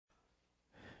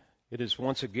It is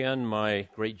once again my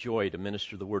great joy to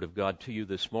minister the Word of God to you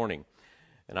this morning.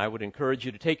 And I would encourage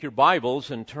you to take your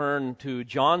Bibles and turn to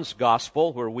John's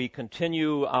Gospel, where we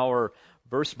continue our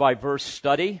verse-by-verse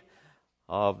study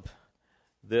of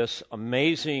this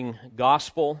amazing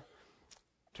Gospel.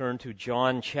 Turn to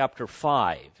John chapter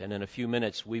 5, and in a few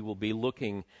minutes we will be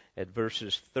looking at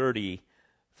verses 30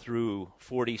 through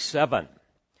 47.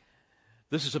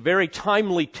 This is a very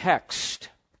timely text.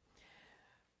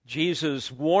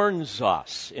 Jesus warns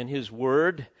us in His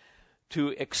Word to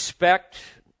expect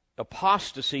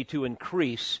apostasy to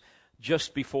increase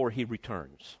just before He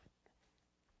returns.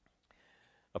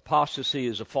 Apostasy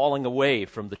is a falling away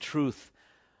from the truth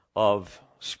of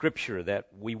Scripture that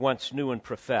we once knew and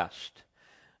professed.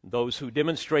 Those who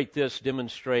demonstrate this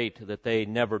demonstrate that they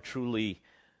never truly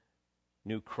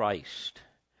knew Christ.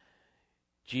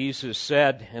 Jesus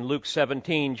said in Luke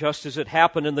 17, just as it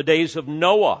happened in the days of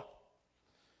Noah,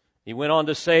 He went on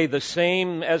to say, the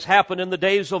same as happened in the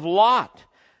days of Lot.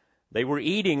 They were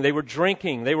eating, they were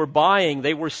drinking, they were buying,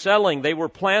 they were selling, they were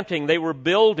planting, they were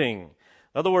building.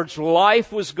 In other words,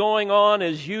 life was going on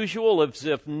as usual, as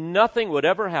if nothing would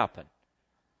ever happen.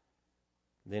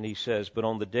 Then He says, but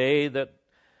on the day that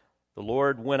the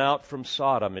Lord went out from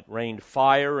Sodom, it rained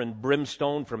fire and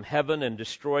brimstone from heaven and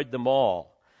destroyed them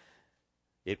all.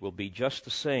 It will be just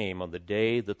the same on the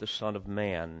day that the Son of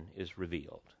Man is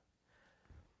revealed.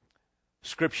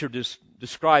 Scripture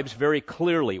describes very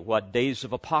clearly what days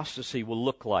of apostasy will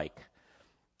look like,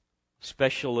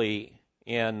 especially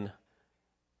in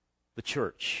the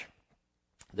church.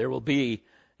 There will be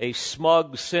a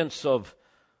smug sense of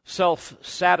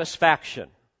self-satisfaction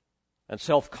and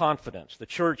self-confidence. The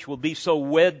church will be so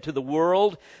wed to the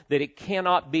world that it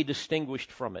cannot be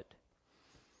distinguished from it.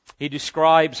 He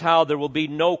describes how there will be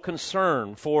no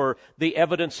concern for the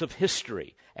evidence of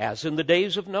history, as in the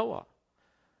days of Noah,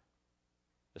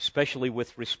 especially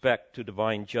with respect to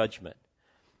divine judgment.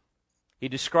 He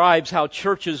describes how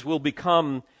churches will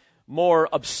become more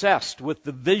obsessed with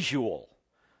the visual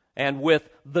and with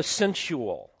the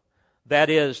sensual. That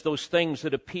is, those things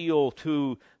that appeal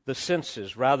to the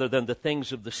senses rather than the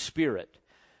things of the Spirit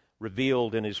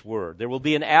revealed in His Word. There will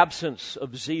be an absence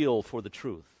of zeal for the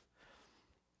truth.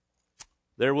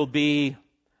 There will be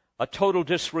a total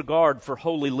disregard for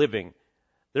holy living.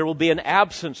 There will be an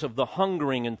absence of the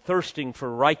hungering and thirsting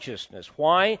for righteousness.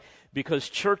 Why? Because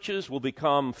churches will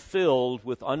become filled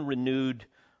with unrenewed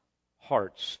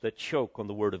hearts that choke on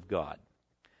the Word of God.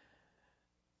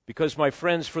 Because, my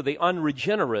friends, for the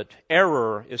unregenerate,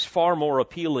 error is far more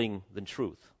appealing than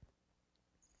truth.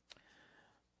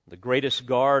 The greatest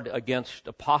guard against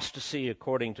apostasy,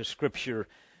 according to Scripture,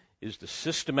 is the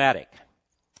systematic,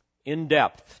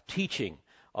 in-depth teaching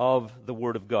of the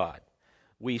Word of God.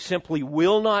 We simply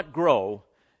will not grow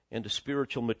into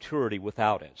spiritual maturity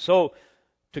without it. So,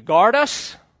 to guard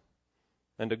us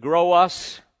and to grow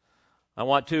us, I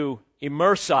want to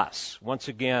immerse us once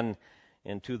again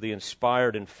into the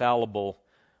inspired, infallible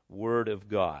Word of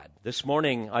God. This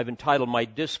morning, I've entitled my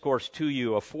discourse to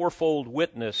you, A Fourfold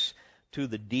Witness to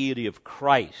the Deity of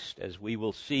Christ, as we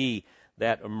will see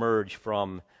that emerge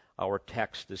from our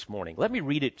text this morning. Let me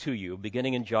read it to you,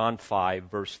 beginning in John 5,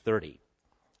 verse 30.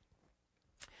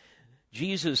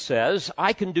 Jesus says,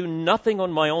 I can do nothing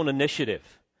on my own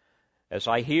initiative. As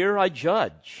I hear, I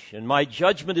judge, and my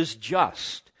judgment is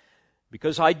just,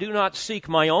 because I do not seek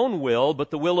my own will, but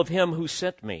the will of Him who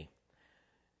sent me.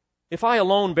 If I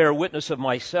alone bear witness of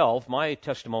myself, my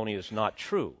testimony is not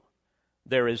true.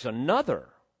 There is another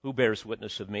who bears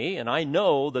witness of me, and I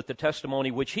know that the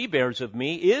testimony which he bears of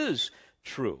me is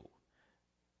true.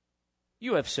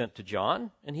 You have sent to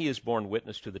John, and he has borne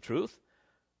witness to the truth.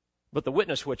 But the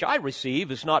witness which I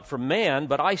receive is not from man,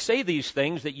 but I say these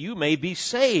things that you may be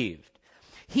saved.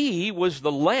 He was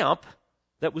the lamp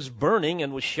that was burning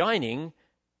and was shining,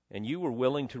 and you were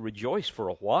willing to rejoice for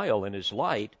a while in his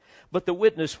light. But the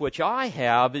witness which I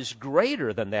have is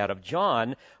greater than that of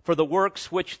John, for the works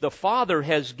which the Father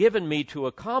has given me to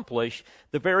accomplish,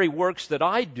 the very works that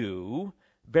I do,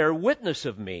 bear witness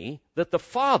of me that the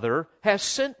Father has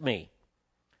sent me.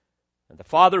 And the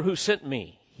Father who sent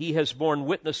me, He has borne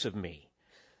witness of me.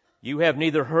 You have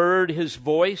neither heard His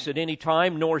voice at any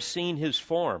time nor seen His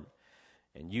form.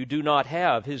 And you do not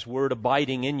have His word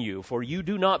abiding in you, for you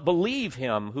do not believe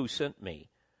Him who sent me.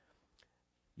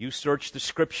 You search the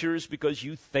Scriptures because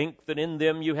you think that in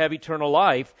them you have eternal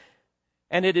life,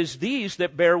 and it is these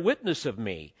that bear witness of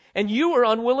me. And you are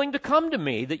unwilling to come to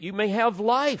me that you may have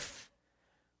life.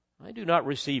 I do not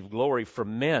receive glory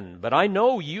from men, but I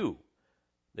know you,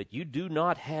 that you do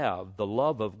not have the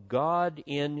love of God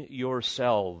in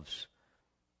yourselves.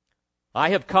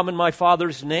 I have come in my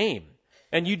Father's name,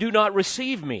 and you do not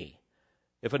receive me.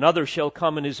 If another shall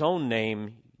come in his own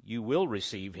name, you will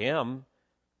receive him.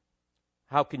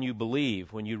 How can you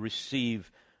believe when you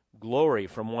receive glory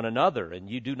from one another, and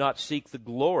you do not seek the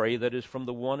glory that is from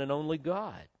the one and only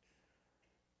God?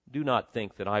 Do not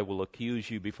think that I will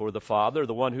accuse you before the Father.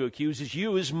 The one who accuses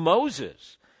you is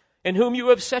Moses, in whom you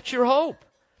have set your hope.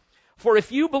 For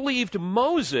if you believed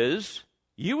Moses,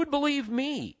 you would believe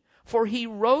me, for he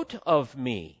wrote of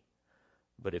me.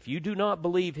 But if you do not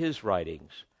believe his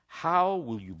writings, how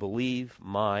will you believe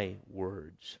my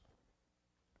words?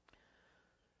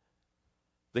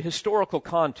 The historical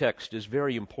context is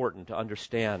very important to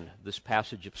understand this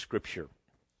passage of Scripture.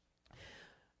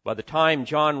 By the time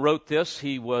John wrote this,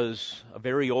 he was a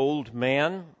very old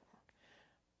man.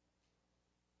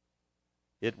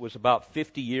 It was about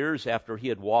 50 years after he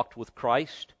had walked with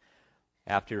Christ,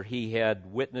 after he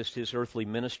had witnessed his earthly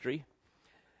ministry.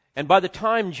 And by the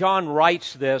time John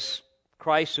writes this,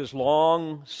 Christ has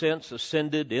long since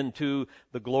ascended into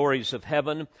the glories of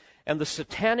heaven, and the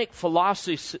satanic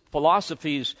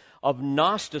philosophies of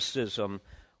Gnosticism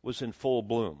was in full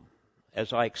bloom,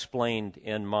 as I explained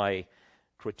in my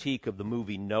critique of the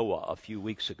movie Noah a few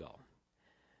weeks ago.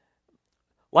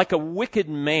 Like a wicked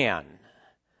man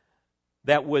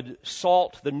that would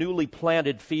salt the newly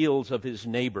planted fields of his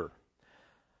neighbor,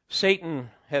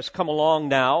 Satan has come along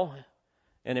now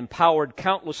and empowered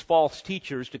countless false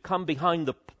teachers to come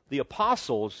behind the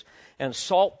apostles and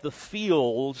salt the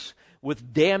fields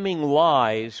with damning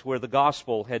lies where the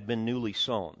gospel had been newly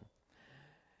sown.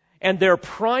 And their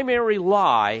primary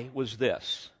lie was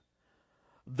this: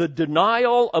 the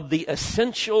denial of the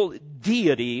essential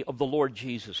deity of the Lord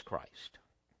Jesus Christ.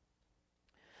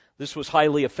 This was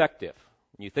highly effective,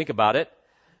 when you think about it,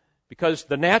 because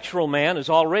the natural man is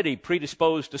already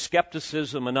predisposed to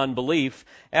skepticism and unbelief.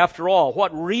 After all,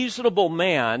 what reasonable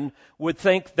man would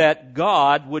think that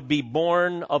God would be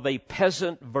born of a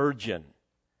peasant virgin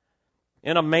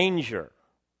in a manger,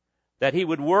 that he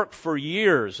would work for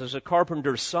years as a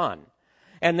carpenter's son,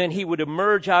 and then he would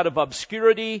emerge out of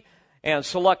obscurity and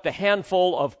select a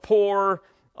handful of poor,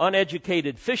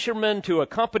 uneducated fishermen to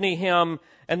accompany him,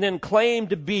 and then claim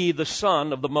to be the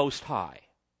Son of the Most High?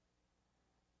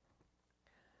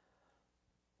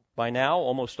 By now,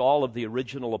 almost all of the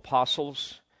original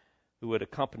apostles who had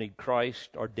accompanied Christ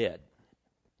are dead.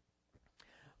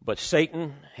 But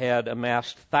Satan had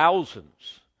amassed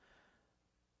thousands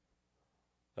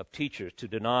of teachers to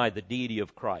deny the deity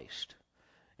of Christ,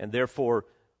 and therefore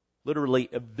literally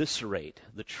eviscerate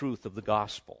the truth of the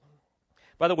gospel.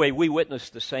 By the way, we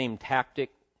witnessed the same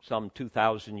tactic some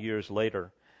 2,000 years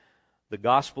later. The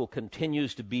gospel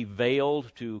continues to be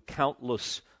veiled to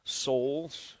countless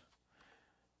souls,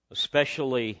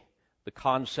 especially the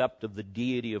concept of the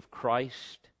deity of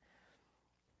Christ.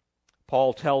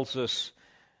 Paul tells us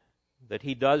that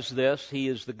he does this. He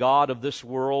is the God of this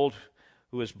world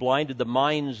who has blinded the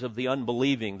minds of the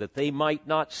unbelieving, that they might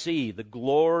not see the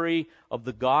glory of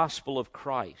the gospel of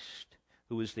Christ,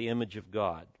 who is the image of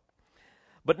God.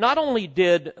 But not only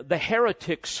did the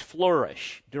heretics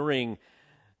flourish during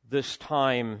this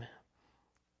time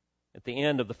at the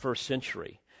end of the first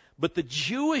century, but the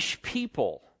Jewish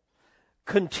people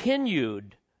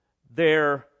continued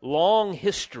their long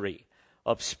history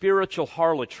of spiritual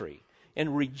harlotry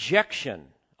and rejection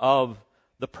of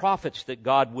the prophets that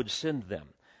God would send them,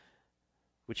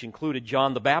 which included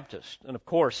John the Baptist and, of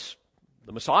course,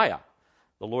 the Messiah,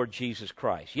 the Lord Jesus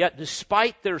Christ. Yet,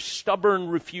 despite their stubborn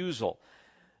refusal,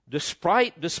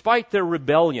 despite their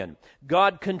rebellion,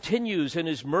 God continues in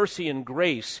His mercy and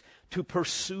grace to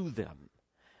pursue them,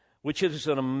 which is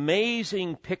an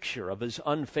amazing picture of His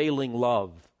unfailing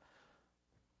love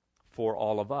for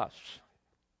all of us.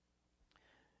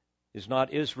 Is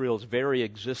not Israel's very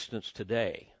existence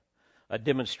today a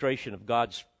demonstration of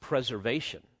God's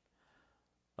preservation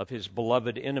of His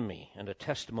beloved enemy and a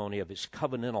testimony of His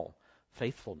covenantal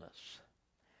faithfulness?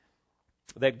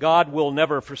 That God will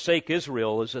never forsake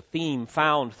Israel is a theme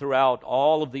found throughout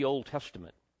all of the Old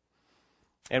Testament.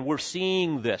 And we're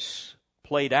seeing this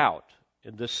played out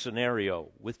in this scenario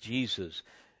with Jesus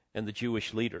and the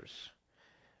Jewish leaders.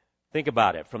 Think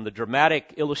about it, from the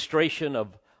dramatic illustration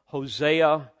of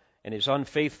Hosea and his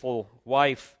unfaithful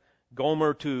wife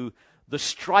Gomer to the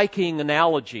striking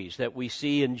analogies that we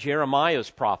see in Jeremiah's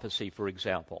prophecy, for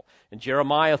example, in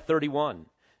Jeremiah 31,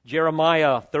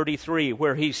 Jeremiah 33,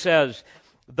 where he says,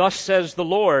 "Thus says the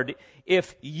Lord,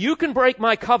 if you can break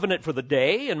my covenant for the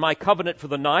day and my covenant for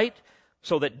the night,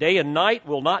 so that day and night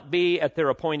will not be at their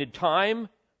appointed time,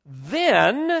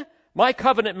 then my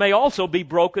covenant may also be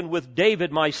broken with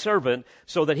David my servant,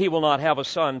 so that he will not have a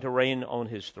son to reign on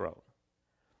his throne."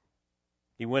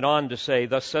 He went on to say,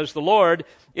 "Thus says the Lord,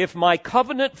 if my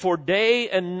covenant for day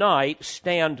and night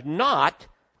stand not,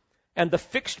 and the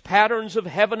fixed patterns of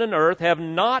heaven and earth have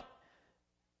not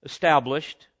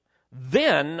established,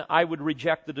 then I would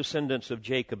reject the descendants of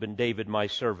Jacob and David my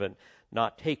servant,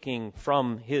 not taking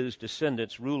from his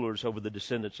descendants rulers over the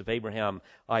descendants of Abraham,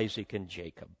 Isaac, and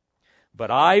Jacob.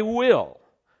 But I will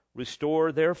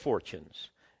restore their fortunes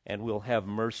and will have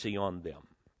mercy on them."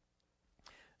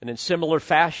 And in similar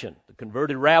fashion, the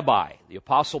converted rabbi, the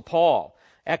Apostle Paul,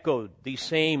 echoed these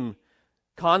same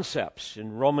concepts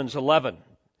in Romans 11.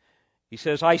 He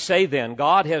says, "I say then,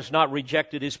 God has not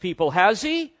rejected his people, has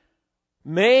he?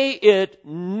 May it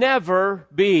never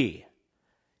be."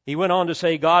 He went on to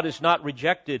say, God has not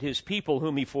rejected his people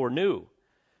whom he foreknew.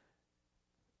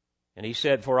 And he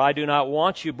said, "For I do not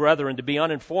want you, brethren, to be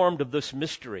uninformed of this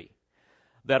mystery,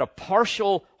 that a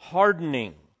partial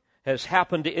hardening has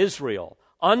happened to Israel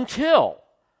until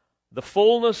the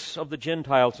fullness of the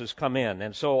Gentiles has come in,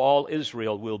 and so all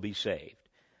Israel will be saved."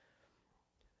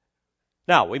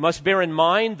 Now, we must bear in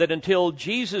mind that until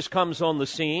Jesus comes on the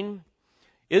scene,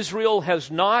 Israel has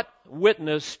not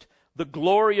witnessed the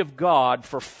glory of God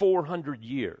for 400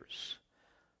 years,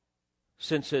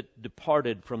 since it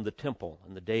departed from the temple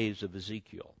in the days of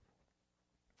Ezekiel.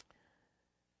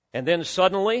 And then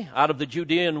suddenly, out of the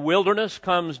Judean wilderness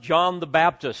comes John the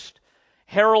Baptist,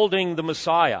 heralding the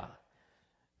Messiah.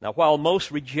 Now, while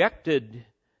most rejected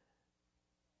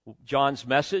John's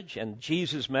message and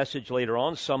Jesus' message later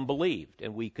on, some believed,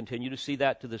 and we continue to see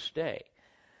that to this day.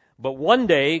 But one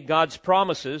day, God's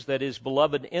promises that his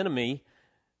beloved enemy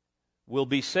will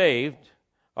be saved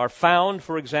are found,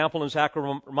 for example, in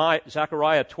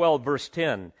Zechariah 12, verse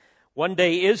 10. "One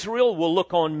day Israel will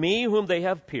look on me whom they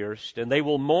have pierced, and they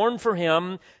will mourn for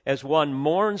him as one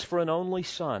mourns for an only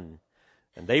son.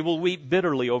 And they will weep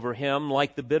bitterly over him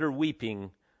like the bitter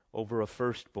weeping over a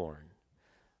firstborn."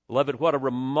 Beloved, what a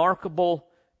remarkable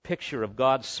picture of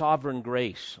God's sovereign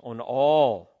grace on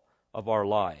all of our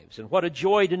lives. And what a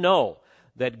joy to know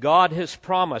that God has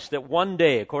promised that one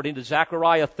day, according to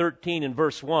Zechariah 13 and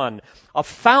verse 1, a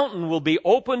fountain will be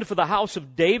opened for the house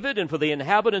of David and for the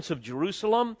inhabitants of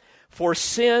Jerusalem, for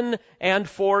sin and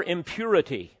for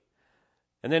impurity.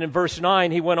 And then in verse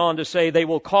 9, he went on to say, "They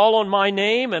will call on my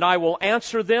name, and I will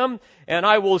answer them, and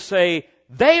I will say,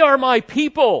 they are my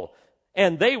people,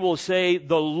 and they will say,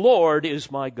 the Lord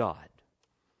is my God."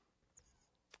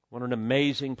 What an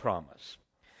amazing promise.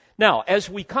 Now, as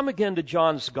we come again to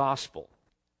John's Gospel,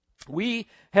 we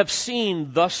have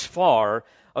seen thus far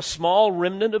a small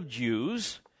remnant of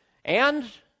Jews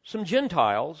and some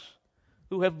Gentiles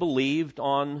who have believed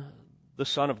on the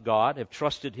Son of God, have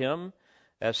trusted him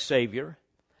as Savior.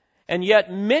 And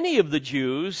yet many of the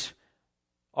Jews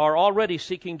are already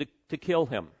seeking to kill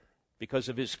him because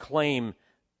of his claim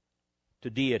to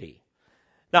deity.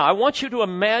 Now, I want you to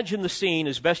imagine the scene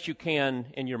as best you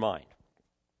can in your mind.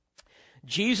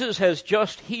 Jesus has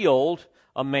just healed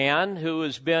a man who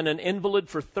has been an invalid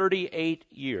for 38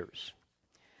 years.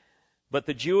 But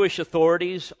the Jewish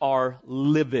authorities are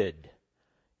livid.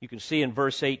 You can see in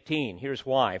verse 18, here's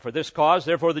why. "For this cause,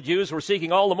 therefore, the Jews were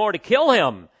seeking all the more to kill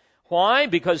him." Why?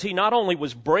 Because he not only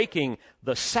was breaking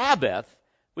the Sabbath,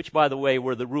 which, by the way,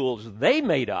 were the rules they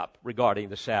made up regarding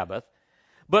the Sabbath,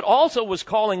 but also was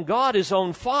calling God his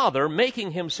own Father,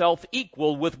 making himself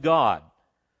equal with God.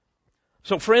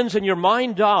 So, friends, in your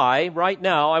mind's eye right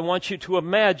now, I want you to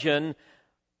imagine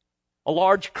a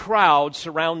large crowd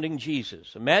surrounding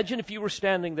Jesus. Imagine if you were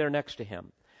standing there next to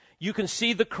him. You can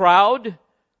see the crowd.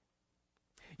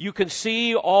 You can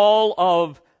see all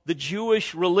of the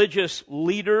Jewish religious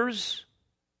leaders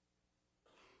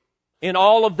in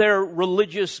all of their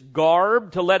religious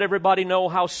garb to let everybody know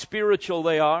how spiritual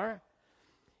they are.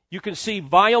 You can see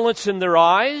violence in their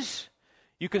eyes.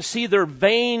 You can see their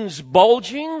veins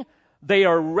bulging. They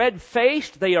are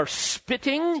red-faced. They are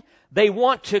spitting. They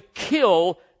want to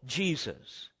kill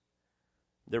Jesus.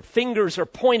 Their fingers are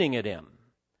pointing at him.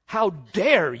 How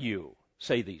dare you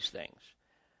say these things?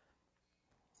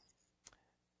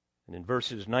 And in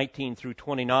verses 19 through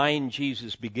 29,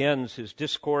 Jesus begins his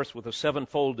discourse with a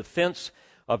sevenfold defense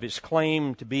of his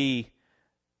claim to be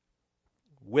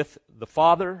with the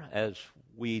Father, as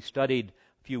we studied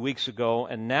a few weeks ago,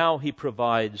 and now he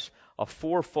provides a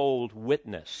fourfold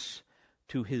witness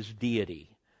to his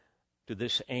deity, to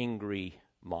this angry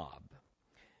mob.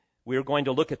 We are going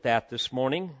to look at that this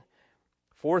morning.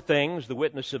 4 things: the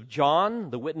witness of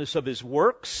John, the witness of his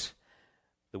works,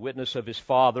 the witness of his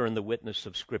Father, and the witness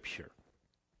of Scripture.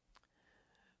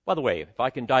 By the way, if I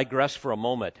can digress for a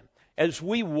moment, as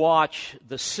we watch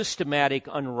the systematic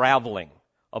unraveling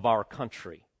of our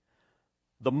country,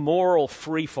 the moral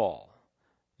freefall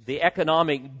the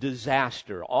economic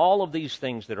disaster, all of these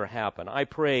things that are happening, I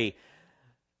pray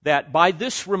that by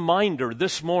this reminder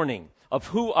this morning of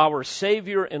who our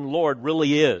Savior and Lord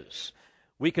really is,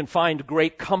 we can find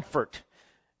great comfort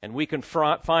and we can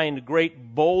find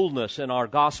great boldness in our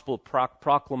gospel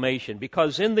proclamation,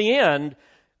 because in the end,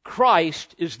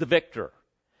 Christ is the victor.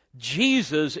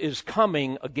 Jesus is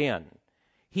coming again.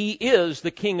 He is the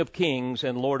King of Kings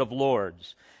and Lord of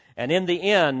Lords. And in the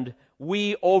end,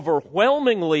 we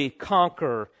overwhelmingly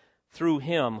conquer through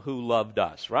Him who loved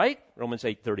us, right? Romans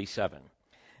 8:37.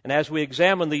 And as we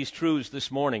examine these truths this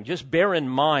morning, just bear in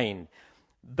mind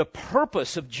the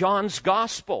purpose of John's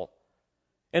gospel.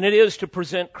 And it is to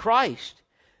present Christ.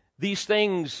 These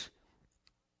things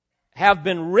have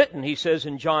been written, he says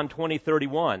in John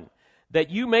 20:31, that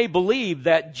you may believe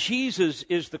that Jesus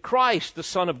is the Christ, the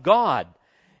Son of God,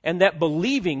 and that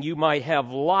believing you might have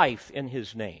life in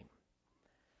His name.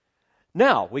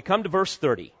 Now, we come to verse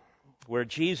 30, where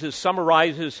Jesus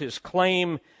summarizes His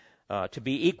claim to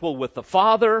be equal with the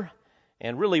Father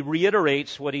and really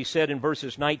reiterates what He said in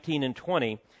verses 19 and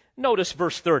 20. Notice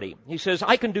verse 30. He says,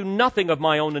 I can do nothing of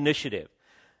my own initiative.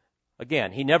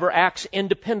 Again, He never acts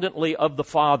independently of the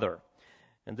Father.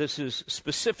 And this is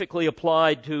specifically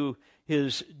applied to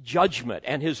His judgment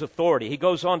and His authority. He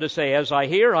goes on to say, as I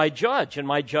hear, I judge, and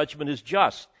my judgment is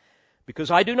just, because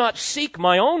I do not seek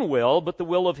my own will, but the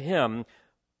will of Him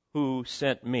who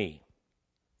sent me.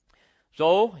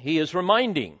 So He is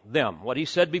reminding them what He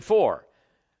said before.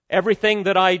 Everything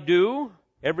that I do,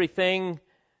 everything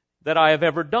that I have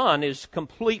ever done is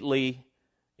completely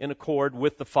in accord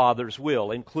with the Father's will,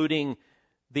 including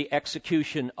the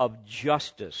execution of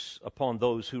justice upon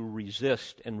those who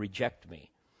resist and reject me.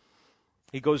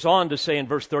 He goes on to say in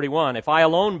verse 31, if I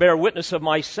alone bear witness of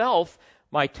myself,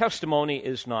 my testimony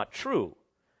is not true.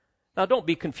 Now don't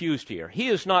be confused here. He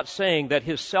is not saying that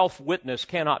his self-witness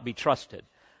cannot be trusted.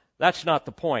 That's not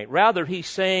the point. Rather, he's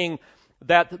saying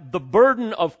that the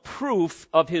burden of proof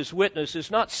of his witness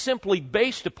is not simply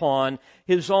based upon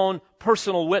his own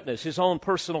personal witness, his own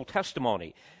personal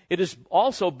testimony. It is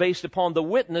also based upon the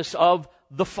witness of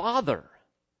the Father.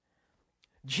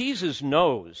 Jesus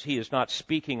knows he is not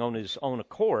speaking on his own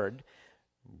accord.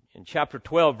 In chapter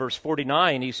 12, verse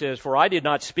 49, he says, for I did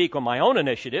not speak on my own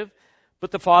initiative, but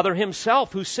the Father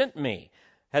Himself who sent me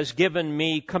has given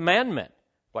me commandment,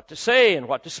 what to say and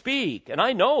what to speak. And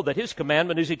I know that His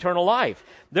commandment is eternal life.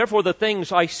 Therefore the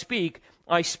things I speak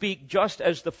just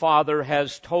as the Father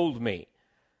has told me.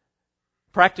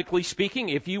 Practically speaking,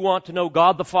 if you want to know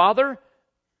God the Father,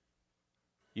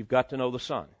 you've got to know the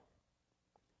Son.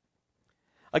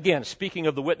 Again, speaking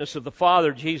of the witness of the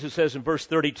Father, Jesus says in verse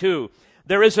 32,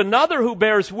 there is another who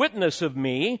bears witness of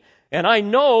me, and I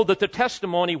know that the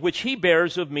testimony which He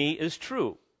bears of me is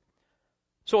true.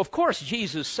 So, of course,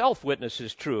 Jesus' self-witness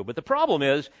is true, but the problem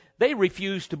is they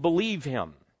refuse to believe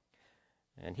Him.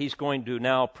 And He's going to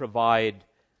now provide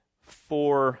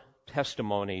 4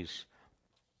 testimonies,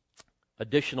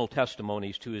 additional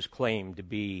testimonies to His claim to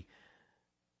be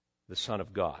the Son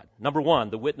of God. Number 1,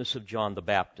 the witness of John the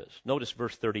Baptist. Notice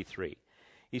verse 33.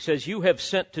 He says, you have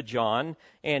sent to John,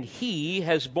 and he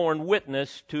has borne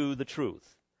witness to the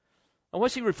truth. Now,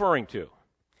 what's he referring to?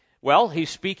 Well, he's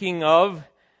speaking of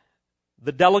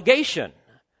the delegation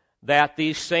that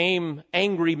these same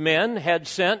angry men had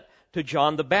sent to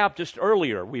John the Baptist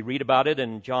earlier. We read about it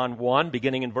in John 1,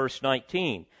 beginning in verse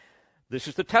 19. This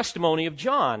is the testimony of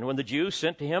John when the Jews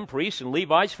sent to him priests and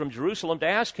Levites from Jerusalem to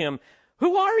ask him,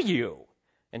 who are you?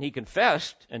 And he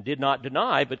confessed and did not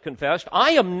deny, but confessed,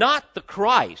 I am not the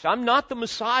Christ. I'm not the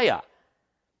Messiah.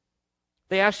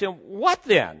 They asked him, what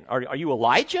then? Are you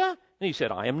Elijah? And he said,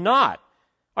 I am not.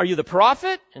 Are you the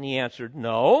prophet? And he answered,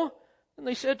 no. And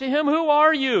they said to him, who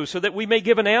are you? So that we may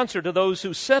give an answer to those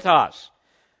who sent us.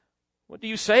 What do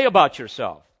you say about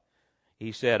yourself?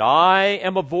 He said, I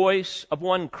am a voice of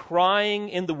one crying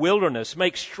in the wilderness,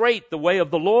 make straight the way of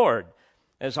the Lord,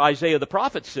 as Isaiah the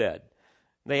prophet said.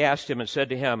 They asked him and said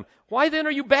to him, why then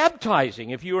are you baptizing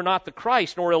if you are not the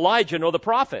Christ, nor Elijah, nor the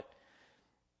prophet?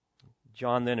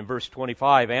 John then in verse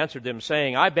 25 answered them,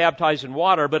 saying, I baptize in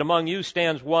water, but among you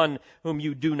stands one whom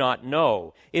you do not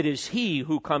know. It is he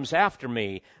who comes after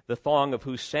me, the thong of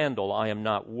whose sandal I am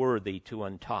not worthy to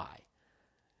untie.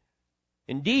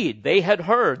 Indeed, they had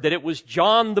heard that it was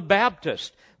John the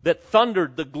Baptist that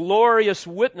thundered the glorious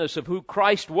witness of who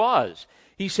Christ was.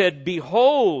 He said,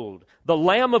 behold, the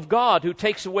Lamb of God who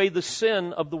takes away the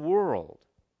sin of the world.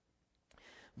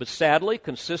 But sadly,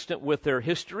 consistent with their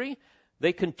history,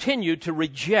 they continued to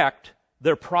reject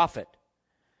their prophet.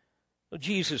 Well,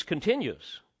 Jesus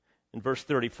continues in verse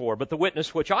 34, but the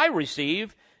witness which I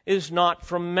receive is not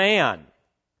from man.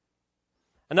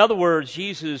 In other words,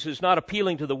 Jesus is not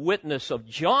appealing to the witness of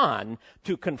John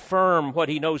to confirm what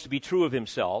he knows to be true of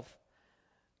himself,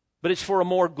 but it's for a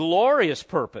more glorious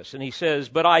purpose. And he says,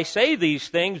 "But I say these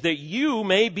things that you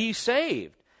may be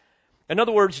saved." In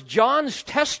other words, John's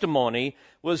testimony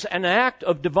was an act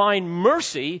of divine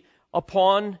mercy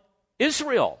upon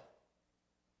Israel.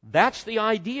 That's the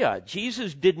idea.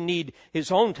 Jesus didn't need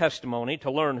his own testimony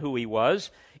to learn who he was.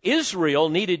 Israel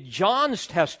needed John's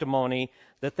testimony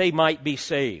that they might be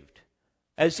saved,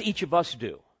 as each of us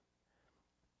do.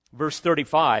 Verse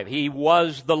 35, he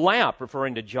was the lamp,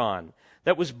 referring to John,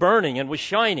 that was burning and was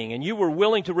shining, and you were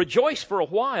willing to rejoice for a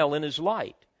while in his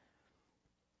light.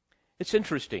 It's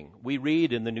interesting. We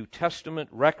read in the New Testament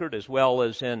record, as well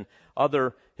as in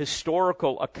other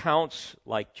historical accounts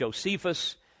like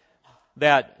Josephus,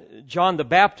 that John the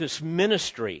Baptist's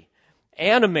ministry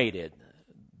animated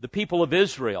the people of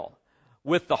Israel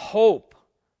with the hope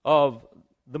of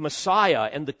the Messiah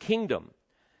and the kingdom.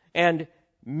 And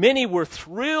many were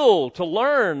thrilled to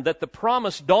learn that the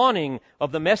promised dawning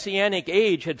of the Messianic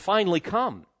age had finally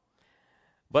come.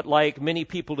 But like many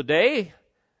people today,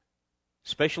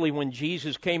 especially when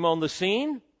Jesus came on the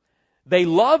scene, they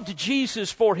loved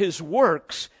Jesus for his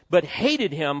works, but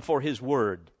hated him for his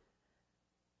word.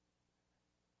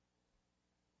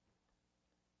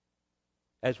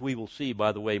 As we will see,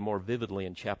 by the way, more vividly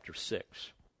in chapter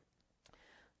 6.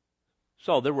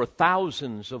 So there were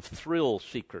thousands of thrill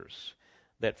seekers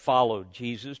that followed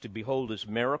Jesus to behold his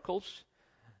miracles.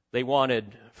 They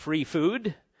wanted free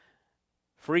food,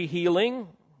 free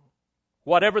healing,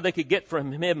 whatever they could get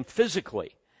from him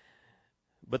physically.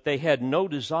 But they had no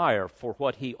desire for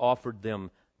what he offered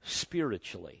them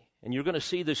spiritually. And you're going to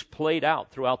see this played out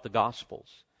throughout the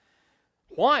Gospels.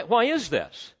 Why is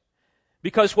this?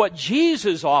 Because what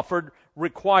Jesus offered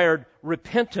required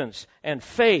repentance and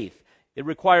faith. It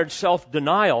required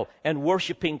self-denial and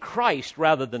worshiping Christ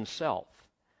rather than self.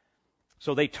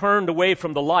 So they turned away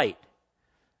from the light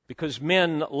because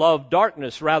men love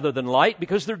darkness rather than light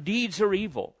because their deeds are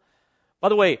evil. By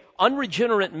the way,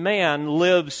 unregenerate man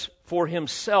lives for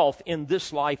himself in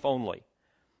this life only.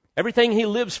 Everything he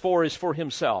lives for is for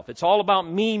himself. It's all about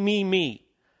me, me, me.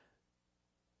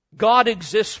 God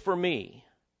exists for me.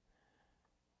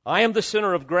 I am the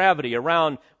center of gravity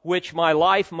around which my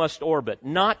life must orbit,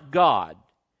 not God.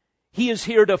 He is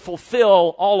here to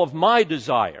fulfill all of my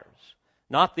desires,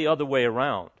 not the other way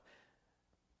around.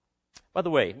 By the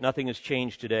way, nothing has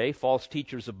changed today. False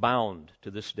teachers abound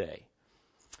to this day.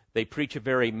 They preach a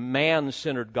very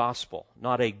man-centered gospel,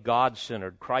 not a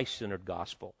God-centered, Christ-centered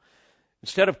gospel.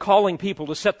 Instead of calling people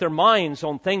to set their minds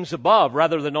on things above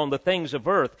rather than on the things of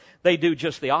earth, they do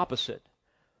just the opposite.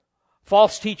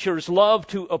 False teachers love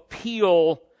to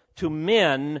appeal to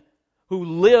men who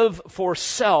live for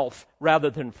self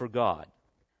rather than for God.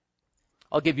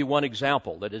 I'll give you one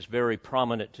example that is very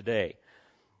prominent today.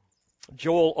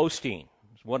 Joel Osteen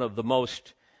is one of the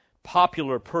most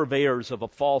popular purveyors of a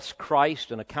false Christ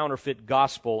and a counterfeit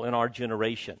gospel in our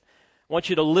generation. I want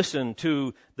you to listen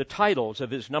to the titles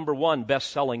of his #1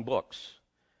 best-selling books.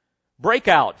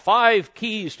 Breakout, 5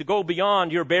 Keys to Go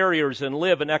Beyond Your Barriers and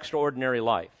Live an Extraordinary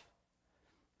Life.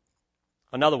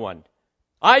 Another one,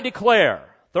 I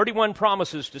Declare, 31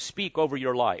 Promises to Speak Over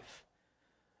Your Life.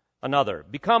 Another,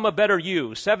 Become a Better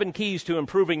You, 7 Keys to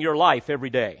Improving Your Life Every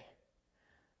Day.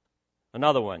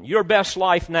 Another one, Your Best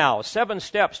Life Now, 7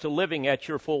 Steps to Living at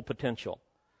Your Full Potential.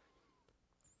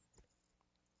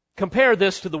 Compare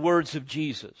this to the words of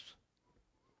Jesus.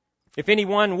 If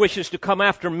anyone wishes to come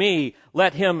after me,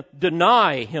 let him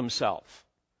deny himself,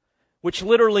 which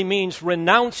literally means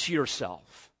renounce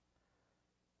yourself,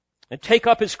 and take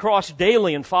up his cross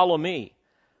daily and follow me.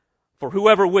 For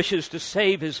whoever wishes to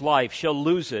save his life shall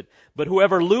lose it, but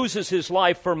whoever loses his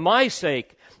life for my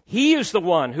sake, he is the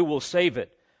one who will save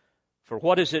it. For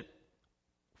what is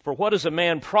a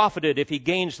man profited if he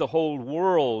gains the whole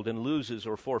world and loses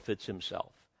or forfeits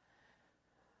himself?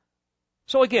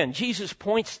 So again, Jesus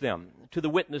points them to the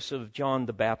witness of John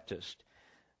the Baptist.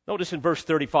 Notice in verse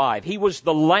 35, he was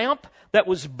the lamp that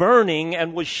was burning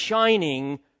and was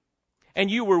shining, and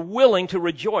you were willing to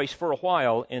rejoice for a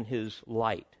while in his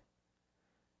light.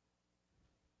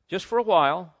 Just for a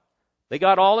while, they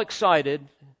got all excited,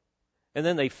 and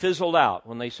then they fizzled out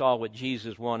when they saw what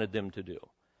Jesus wanted them to do.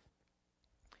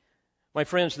 My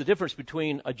friends, the difference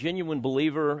between a genuine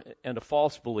believer and a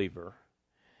false believer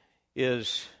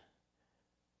is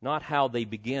not how they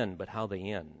begin, but how they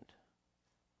end.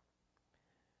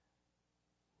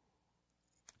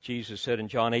 Jesus said in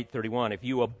John 8:31, if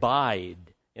you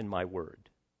abide in my word,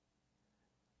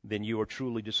 then you are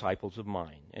truly disciples of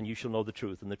mine, and you shall know the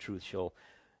truth, and the truth shall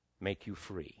make you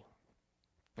free.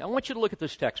 Now, I want you to look at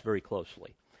this text very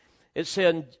closely. It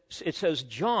says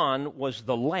John was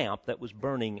the lamp that was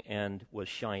burning and was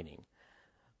shining.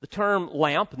 The term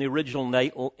lamp in the original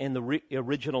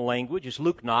language is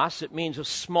luknos. It means a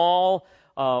small,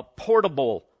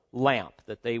 portable lamp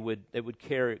that they would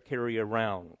carry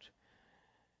around.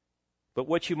 But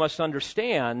what you must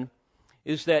understand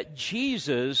is that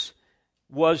Jesus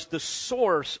was the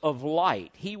source of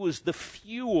light. He was the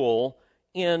fuel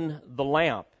in the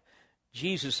lamp.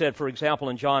 Jesus said, for example,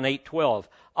 in John 8:12,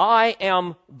 I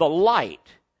am the light.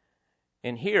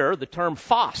 And here, the term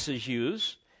phos is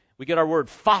used. We get our word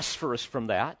phosphorus from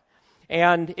that.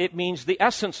 And it means the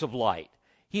essence of light.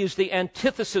 He is the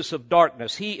antithesis of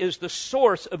darkness. He is the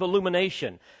source of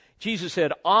illumination. Jesus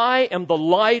said, I am the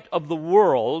light of the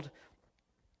world.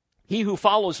 He who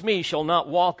follows me shall not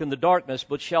walk in the darkness,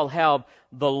 but shall have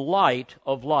the light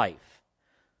of life.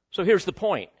 So here's the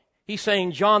point. He's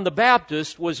saying John the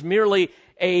Baptist was merely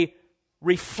a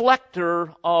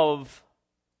reflector of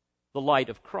the light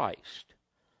of Christ.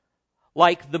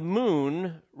 Like the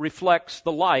moon reflects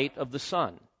the light of the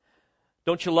sun.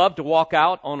 Don't you love to walk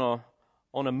out on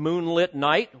a moonlit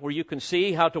night where you can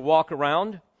see how to walk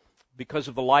around because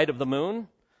of the light of the moon?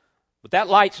 But that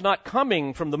light's not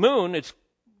coming from the moon, it's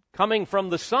coming from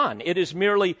the sun. It is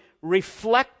merely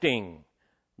reflecting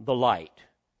the light.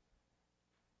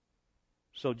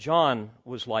 So John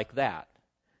was like that.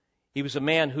 He was a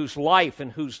man whose life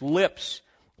and whose lips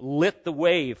lit the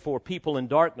way for people in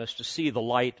darkness to see the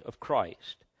light of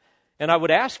Christ. And I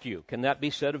would ask you, can that be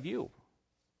said of you?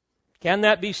 Can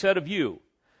that be said of you?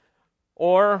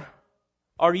 Or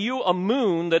are you a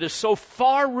moon that is so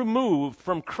far removed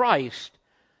from Christ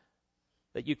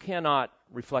that you cannot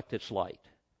reflect its light?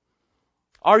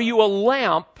 Are you a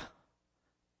lamp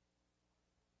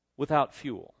without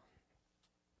fuel?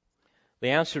 The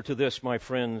answer to this, my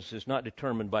friends, is not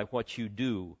determined by what you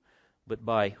do, but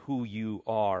by who you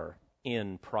are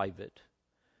in private.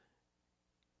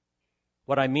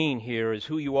 What I mean here is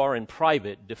who you are in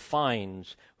private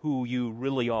defines who you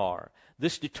really are.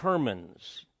 This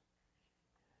determines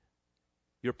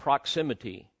your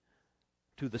proximity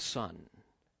to the sun.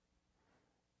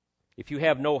 If you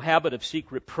have no habit of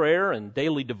secret prayer and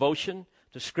daily devotion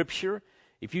to Scripture,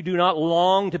 if you do not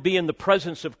long to be in the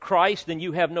presence of Christ, then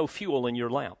you have no fuel in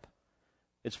your lamp.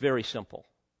 It's very simple.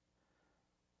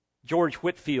 George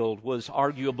Whitefield was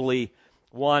arguably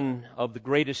one of the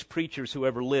greatest preachers who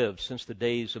ever lived since the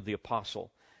days of the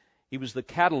apostle. He was the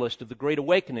catalyst of the Great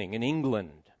Awakening in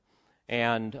England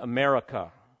and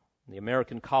America, the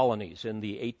American colonies in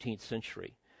the 18th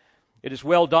century. It is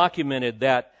well documented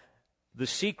that the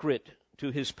secret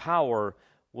to his power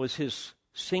was his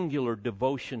singular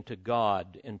devotion to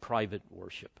God in private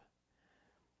worship.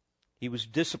 He was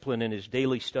disciplined in his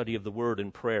daily study of the Word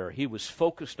and prayer. He was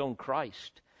focused on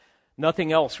Christ.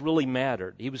 Nothing else really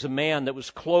mattered. He was a man that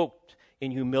was cloaked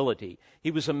in humility.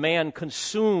 He was a man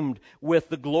consumed with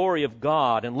the glory of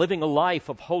God and living a life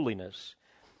of holiness.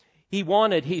 He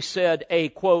wanted, he said, a,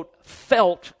 quote,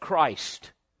 felt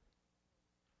Christ.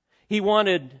 He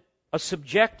wanted a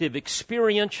subjective,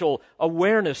 experiential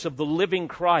awareness of the living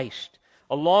Christ,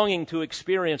 a longing to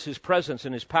experience His presence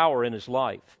and His power in his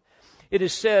life. It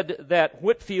is said that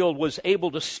Whitefield was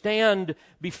able to stand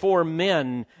before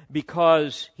men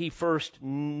because he first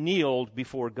kneeled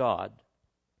before God.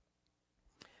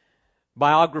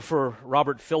 Biographer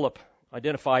Robert Phillip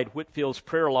identified Whitefield's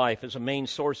prayer life as a main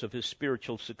source of his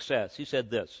spiritual success. He said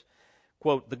this,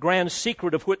 quote, the grand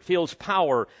secret of Whitefield's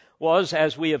power was,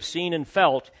 as we have seen and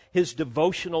felt, his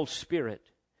devotional spirit.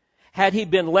 Had he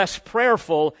been less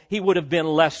prayerful, he would have been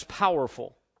less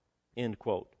powerful, end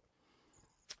quote.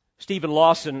 Stephen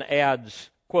Lawson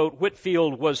adds, quote,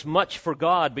 Whitefield was much for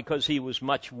God because he was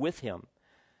much with Him.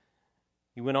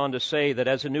 He went on to say that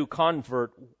as a new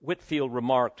convert, Whitefield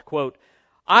remarked, quote,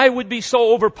 I would be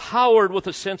so overpowered with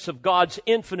a sense of God's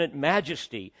infinite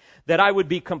majesty that I would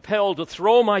be compelled to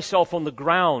throw myself on the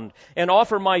ground and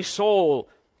offer my soul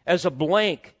as a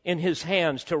blank in His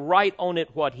hands to write on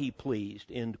it what He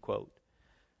pleased, end quote.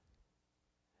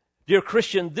 Dear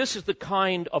Christian, this is the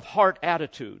kind of heart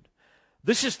attitude.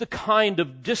 This is the kind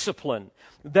of discipline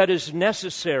that is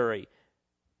necessary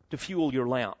to fuel your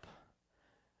lamp.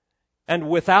 And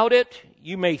without it,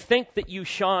 you may think that you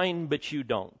shine, but you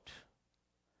don't.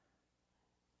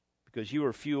 Because you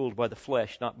are fueled by the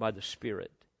flesh, not by the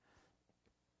Spirit.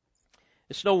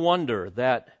 It's no wonder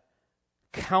that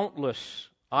countless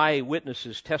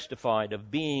eyewitnesses testified of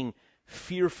being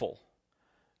fearful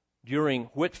during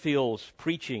Whitefield's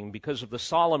preaching because of the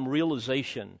solemn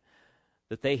realization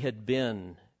that they had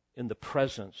been in the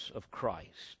presence of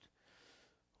Christ.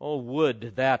 Oh,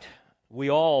 would that we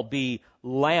all be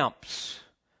lamps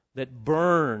that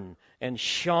burn and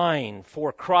shine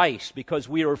for Christ because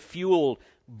we are fueled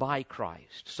by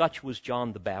Christ. Such was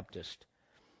John the Baptist.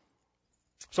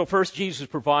 So first, Jesus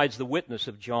provides the witness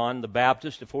of John the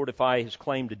Baptist to fortify his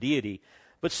claim to deity.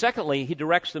 But secondly, he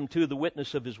directs them to the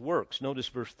witness of his works. Notice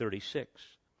verse 36.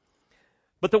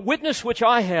 But the witness which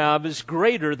I have is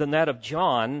greater than that of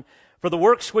John, for the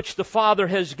works which the Father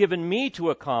has given me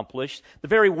to accomplish, the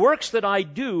very works that I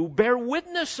do, bear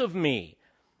witness of me,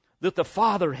 that the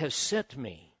Father has sent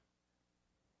me.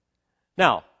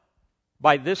 Now,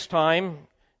 by this time,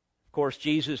 of course,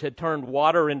 Jesus had turned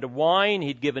water into wine.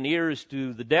 He'd given ears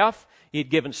to the deaf. He'd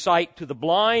given sight to the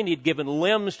blind. He'd given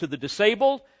limbs to the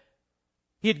disabled.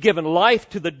 He had given life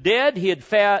to the dead. He had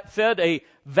fed a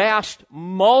vast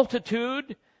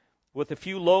multitude with a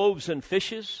few loaves and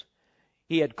fishes.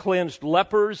 He had cleansed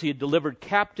lepers. He had delivered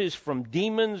captives from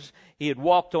demons. He had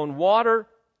walked on water.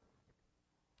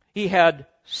 He had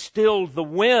stilled the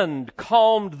wind,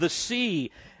 calmed the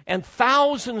sea, and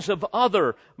thousands of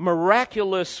other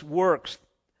miraculous works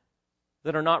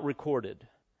that are not recorded.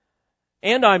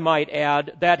 And I might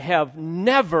add, that have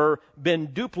never been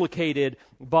duplicated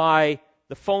by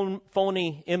the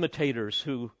phony imitators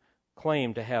who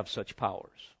claim to have such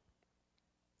powers.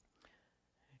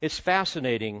 It's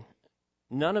fascinating.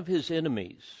 None of his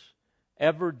enemies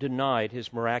ever denied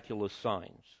his miraculous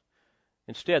signs.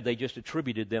 Instead, they just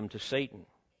attributed them to Satan.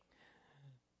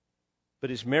 But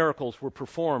his miracles were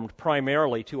performed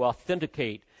primarily to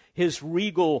authenticate his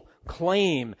regal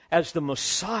claim as the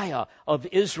Messiah of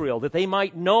Israel, that they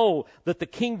might know that the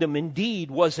kingdom indeed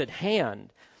was at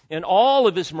hand. And all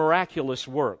of his miraculous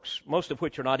works, most of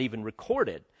which are not even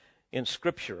recorded in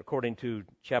Scripture, according to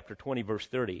chapter 20, verse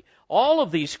 30, all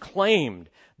of these claimed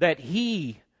that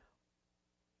he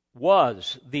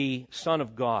was the Son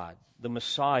of God, the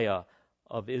Messiah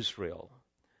of Israel.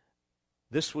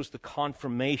 This was the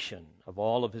confirmation of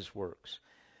all of his works.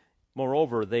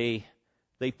 Moreover, they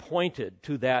pointed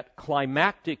to that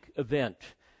climactic event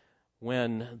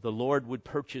when the Lord would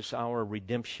purchase our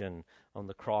redemption on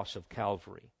the cross of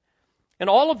Calvary. And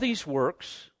all of these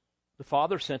works, the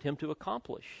Father sent him to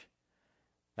accomplish.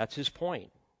 That's his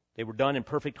point. They were done in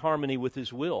perfect harmony with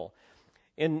his will.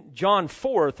 In John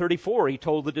 4:34, he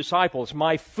told the disciples,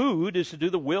 "My food is to do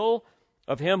the will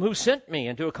of him who sent me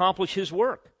and to accomplish his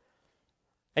work."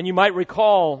 And you might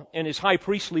recall in his high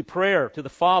priestly prayer to the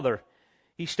Father,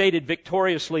 he stated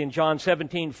victoriously in John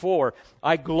 17:4,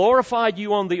 "I glorified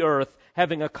you on the earth,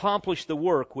 having accomplished the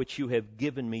work which you have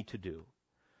given me to do."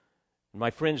 And my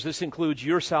friends, this includes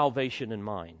your salvation and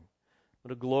mine.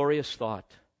 What a glorious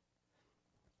thought.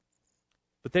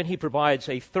 But then he provides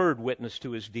a third witness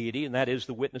to his deity, and that is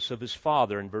the witness of his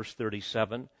Father in verse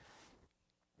 37.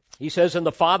 He says, "And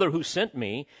the Father who sent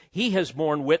me, he has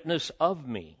borne witness of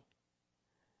me.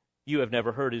 You have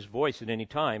never heard his voice at any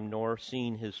time, nor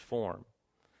seen his form."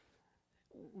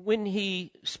 When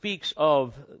he speaks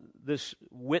of this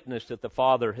witness that the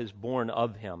Father has borne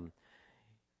of him,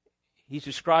 he's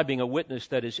describing a witness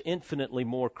that is infinitely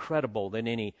more credible than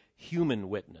any human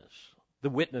witness, the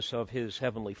witness of his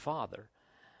heavenly Father,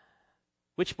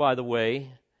 which, by the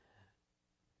way,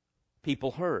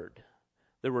 people heard.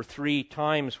 There were 3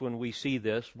 times when we see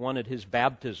this. One at his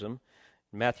baptism.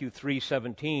 In Matthew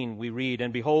 3:17 we read,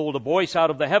 "And behold, a voice out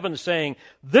of the heavens saying,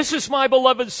 'This is my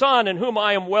beloved Son, in whom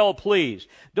I am well pleased.'"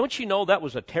 Don't you know that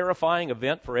was a terrifying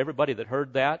event for everybody that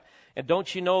heard that? And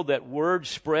don't you know that word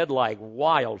spread like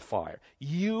wildfire?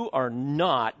 You are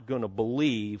not going to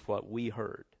believe what we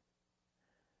heard.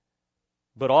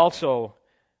 But also,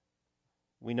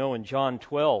 we know in John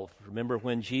 12, remember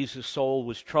when Jesus' soul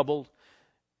was troubled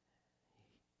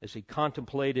as he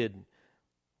contemplated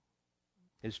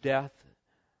his death?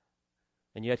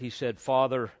 And yet he said,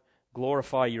 "Father,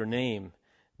 glorify your name."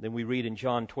 Then we read in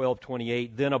John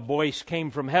 12:28, "Then a voice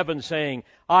came from heaven saying,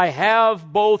 'I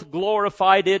have both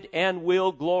glorified it and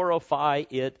will glorify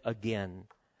it again.'"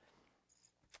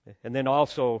 And then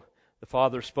also the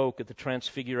Father spoke at the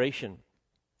Transfiguration.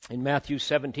 In Matthew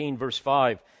 17, verse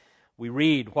 5, we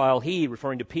read, "While he,"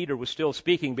 referring to Peter, "was still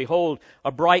speaking, behold, a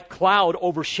bright cloud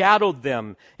overshadowed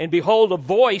them. And behold, a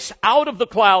voice out of the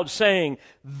cloud saying,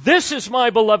 'This is my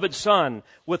beloved Son,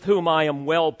 with whom I am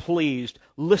well pleased.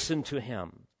 Listen to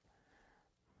him.'"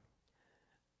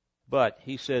 But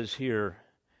he says here,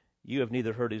 "You have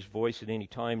neither heard his voice at any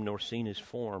time nor seen his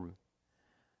form."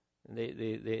 They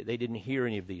didn't hear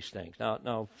any of these things.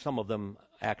 Now, some of them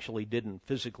actually didn't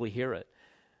physically hear it.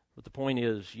 But the point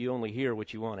is, you only hear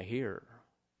what you want to hear.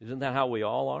 Isn't that how we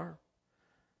all are?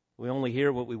 We only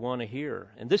hear what we want to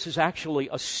hear. And this is actually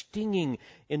a stinging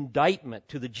indictment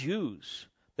to the Jews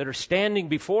that are standing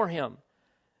before him.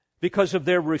 because of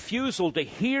their refusal to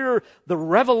hear the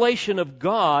revelation of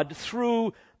God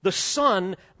through the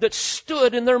Son that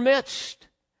stood in their midst.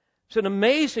 It's an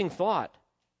amazing thought.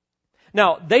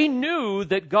 Now, they knew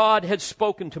that God had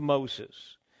spoken to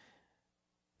Moses.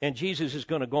 And Jesus is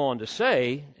going to go on to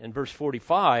say in verse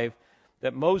 45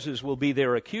 that Moses will be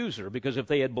their accuser, because if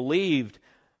they had believed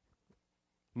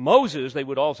Moses, they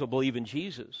would also believe in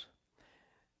Jesus.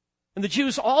 And the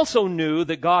Jews also knew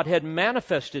that God had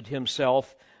manifested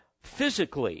himself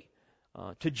physically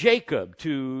to Jacob,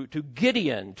 to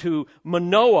Gideon, to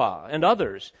Manoah, and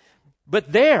others.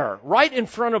 But there, right in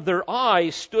front of their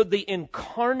eyes, stood the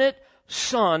incarnate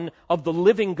Son of the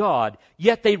living God,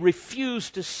 yet they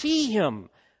refused to see him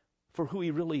for who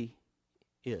he really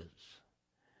is.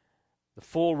 The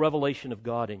full revelation of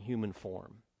God in human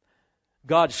form.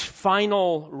 God's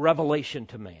final revelation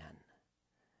to man.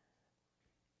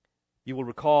 You will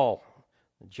recall,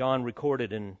 John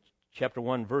recorded in chapter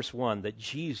 1, verse 1, that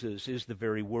Jesus is the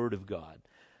very Word of God.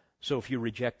 So if you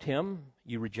reject him,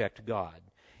 you reject God.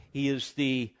 He is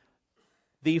the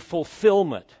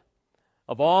fulfillment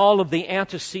of all of the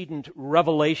antecedent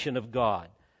revelation of God.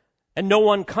 And no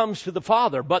one comes to the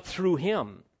Father but through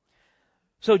him.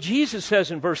 So Jesus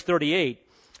says in verse 38,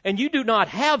 and you do not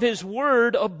have his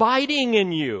word abiding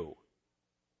in you.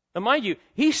 Now mind you,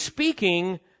 he's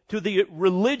speaking to the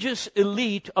religious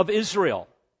elite of Israel.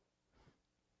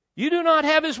 You do not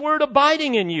have his word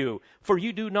abiding in you, for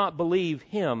you do not believe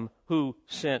him who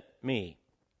sent me.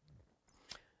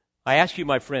 I ask you,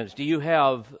 my friends, do you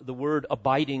have the word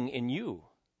abiding in you?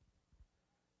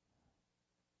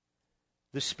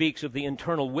 This speaks of the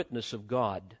internal witness of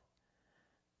God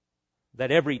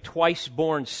that every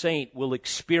twice-born saint will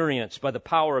experience by the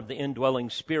power of the indwelling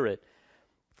Spirit.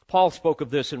 Paul spoke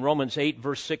of this in Romans 8,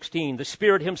 verse 16. The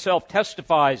Spirit himself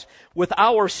testifies with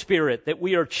our spirit that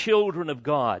we are children of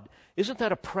God. Isn't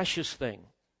that a precious thing?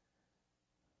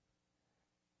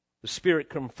 The Spirit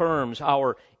confirms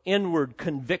our inward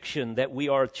conviction that we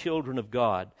are children of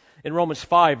God. In Romans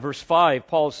 5, verse 5,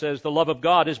 Paul says, the love of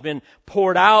God has been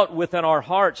poured out within our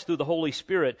hearts through the Holy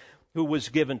Spirit who was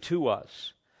given to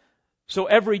us. So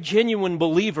every genuine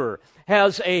believer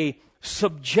has a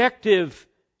subjective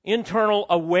internal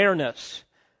awareness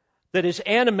that is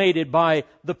animated by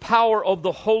the power of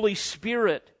the Holy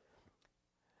Spirit,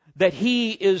 that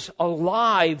he is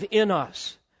alive in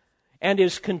us and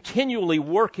is continually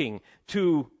working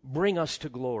to bring us to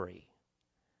glory.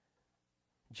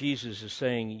 Jesus is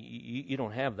saying, you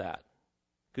don't have that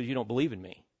because you don't believe in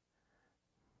me.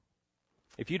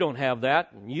 If you don't have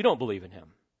that, you don't believe in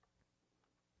him.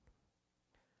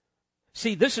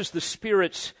 See, this is the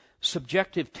Spirit's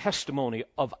subjective testimony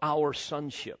of our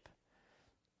sonship,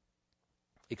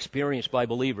 experienced by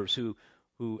believers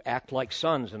who act like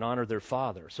sons and honor their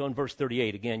father. So in verse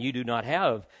 38, again, you do not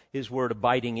have his word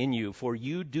abiding in you, for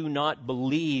you do not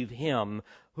believe him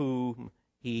whom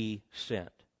he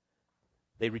sent.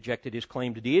 They rejected his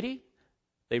claim to deity.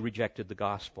 They rejected the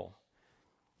gospel.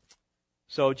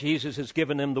 So Jesus has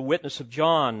given them the witness of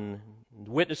John,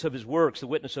 the witness of his works, the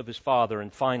witness of his Father,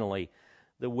 and finally,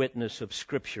 the witness of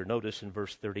Scripture. Notice in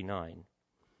verse 39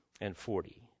 and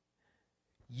 40.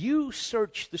 You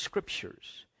search the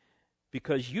Scriptures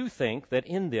because you think that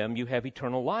in them you have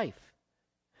eternal life.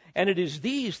 And it is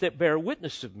these that bear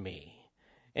witness of me,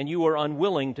 and you are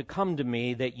unwilling to come to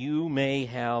me that you may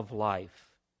have life.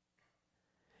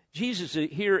 Jesus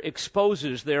here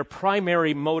exposes their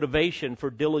primary motivation for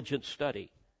diligent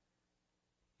study.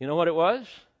 You know what it was?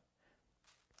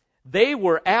 They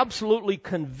were absolutely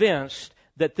convinced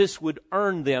that this would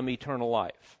earn them eternal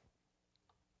life.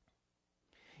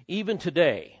 Even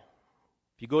today,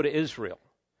 if you go to Israel,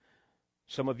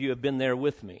 some of you have been there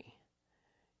with me,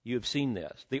 you have seen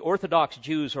this. The Orthodox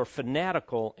Jews are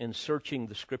fanatical in searching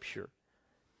the Scripture.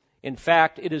 In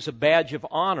fact, it is a badge of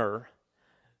honor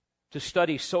to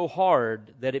study so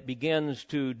hard that it begins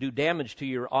to do damage to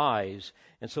your eyes,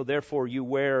 and so therefore you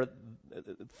wear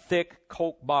thick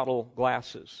Coke bottle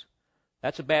glasses.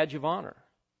 That's a badge of honor.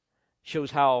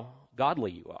 Shows how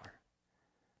godly you are.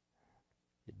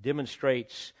 It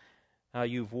demonstrates how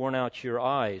you've worn out your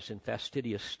eyes in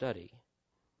fastidious study.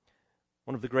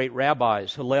 One of the great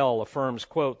rabbis, Harrell, affirms,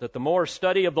 quote, that the more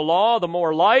study of the law, the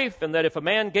more life, and that if a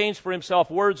man gains for himself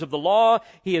words of the law,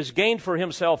 he has gained for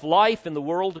himself life in the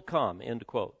world to come, end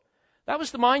quote. That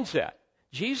was the mindset.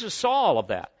 Jesus saw all of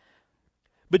that.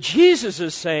 But Jesus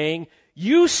is saying,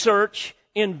 you search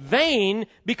in vain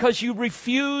because you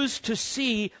refuse to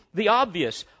see the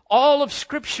obvious. All of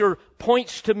Scripture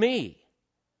points to me.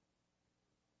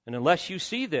 And unless you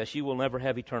see this, you will never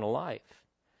have eternal life.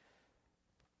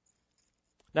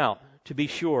 Now, to be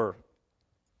sure,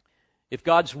 If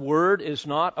God's Word is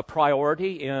not a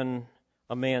priority in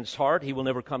a man's heart, he will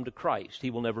never come to Christ.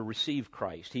 He will never receive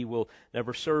Christ. He will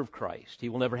never serve Christ. He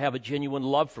will never have a genuine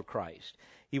love for Christ.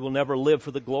 He will never live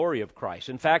for the glory of Christ.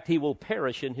 In fact, he will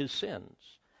perish in his sins.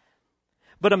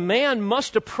 But a man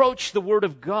must approach the Word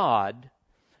of God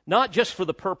not just for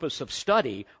the purpose of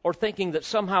study or thinking that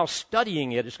somehow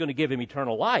studying it is going to give him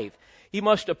eternal life. He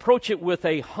must approach it with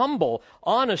a humble,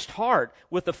 honest heart,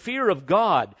 with the fear of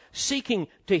God, seeking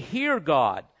to hear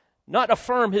God, not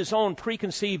affirm his own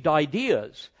preconceived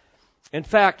ideas. In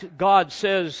fact, God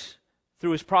says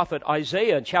through his prophet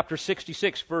Isaiah in chapter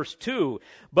 66, verse 2,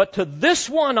 "But to this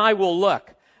one I will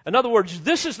look." In other words,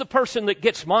 this is the person that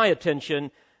gets my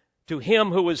attention, to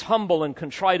him who is humble and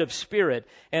contrite of spirit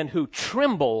and who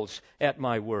trembles at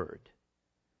my word.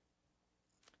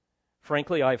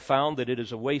 Frankly, I've found that it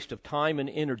is a waste of time and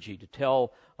energy to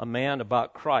tell a man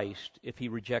about Christ if he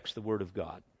rejects the Word of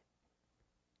God.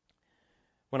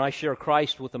 When I share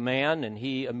Christ with a man and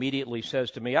he immediately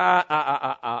says to me,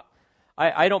 I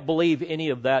don't believe any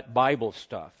of that Bible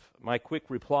stuff, my quick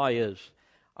reply is,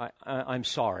 I'm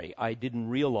sorry, I didn't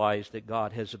realize that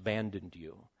God has abandoned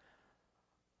you.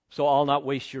 So I'll not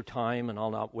waste your time and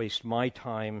I'll not waste my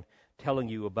time telling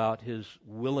you about his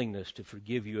willingness to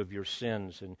forgive you of your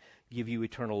sins and give you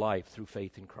eternal life through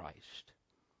faith in Christ.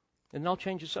 And I'll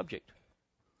change the subject.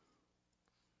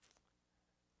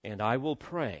 And I will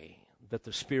pray that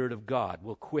the Spirit of God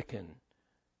will quicken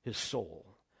his soul,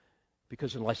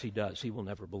 because unless he does, he will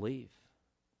never believe.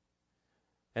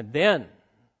 And then,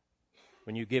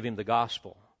 when you give him the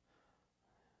gospel,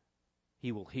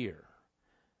 he will hear.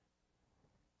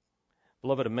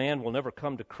 Beloved, a man will never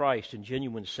come to Christ in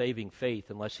genuine saving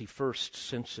faith unless he first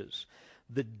senses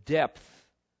the depth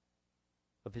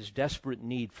of his desperate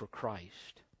need for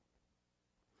Christ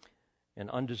and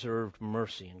undeserved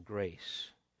mercy and grace.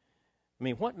 I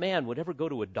mean, what man would ever go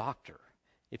to a doctor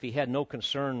if he had no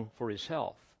concern for his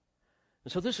health?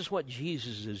 And so this is what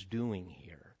Jesus is doing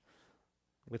here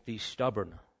with these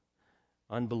stubborn,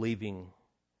 unbelieving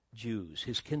Jews,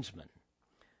 his kinsmen.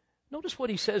 Notice what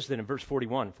he says then in verse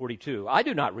 41, 42. "I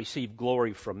do not receive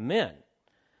glory from men,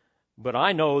 but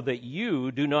I know that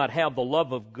you do not have the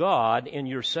love of God in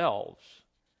yourselves."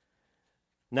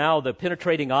 Now the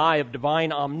penetrating eye of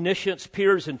divine omniscience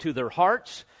peers into their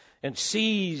hearts and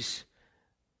sees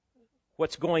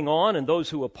what's going on in those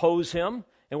who oppose him.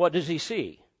 And what does he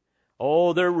see?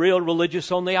 Oh, they're real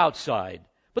religious on the outside,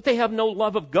 but they have no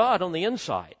love of God on the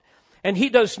inside. And he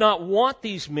does not want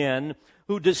these men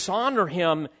who dishonor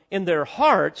him in their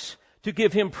hearts to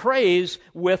give him praise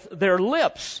with their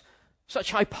lips.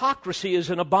 Such hypocrisy is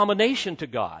an abomination to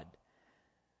God.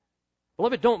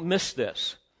 Beloved, don't miss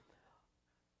this.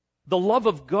 The love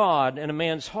of God in a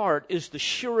man's heart is the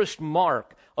surest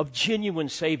mark of genuine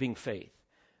saving faith.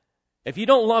 If you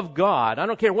don't love God, I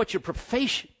don't care what your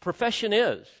profession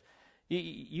is,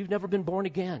 you've never been born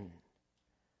again.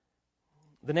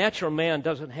 The natural man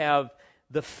doesn't have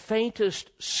the faintest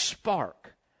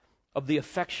spark of the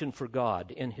affection for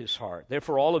God in his heart.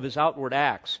 Therefore, all of his outward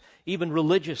acts, even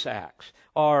religious acts,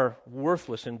 are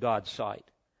worthless in God's sight.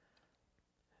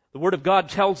 The Word of God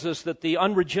tells us that the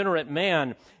unregenerate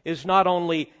man is not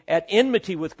only at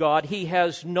enmity with God, he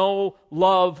has no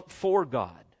love for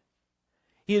God.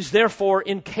 He is therefore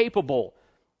incapable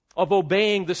of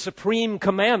obeying the supreme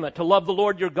commandment to love the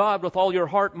Lord your God with all your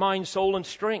heart, mind, soul, and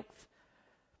strength.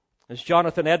 As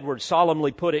Jonathan Edwards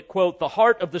solemnly put it, quote, "The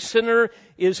heart of the sinner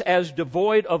is as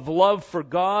devoid of love for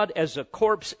God as a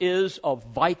corpse is of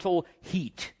vital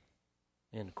heat."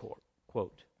 End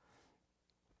quote.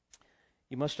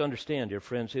 You must understand, dear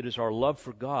friends, it is our love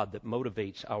for God that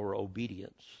motivates our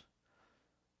obedience.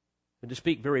 And to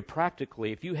speak very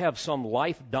practically, if you have some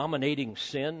life-dominating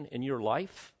sin in your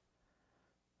life,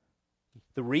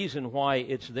 the reason why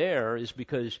it's there is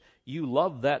because you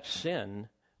love that sin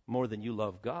more than you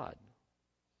love God.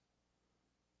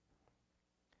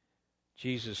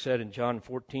 Jesus said in John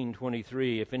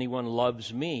 14:23, "If anyone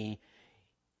loves me,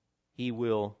 he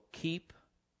will keep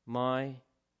my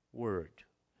word.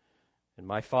 And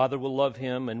my Father will love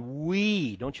him, and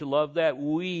we," don't you love that?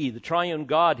 "We, the triune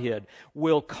Godhead,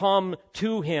 will come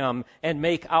to him and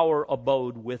make our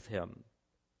abode with him."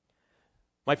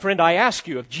 My friend, I ask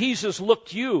you, if Jesus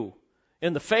looked you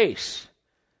in the face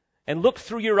and looked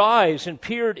through your eyes and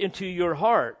peered into your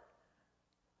heart,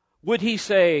 would he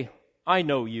say, "I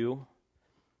know you,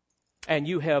 and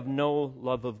you have no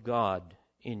love of God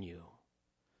in you"?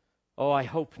 Oh, I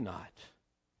hope not.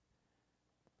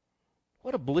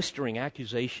 What a blistering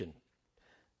accusation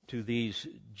to these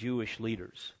Jewish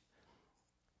leaders.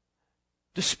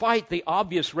 Despite the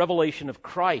obvious revelation of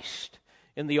Christ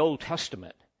in the Old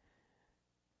Testament,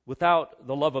 without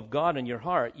the love of God in your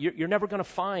heart, you're never going to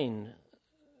find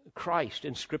Christ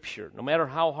in Scripture, no matter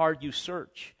how hard you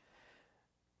search.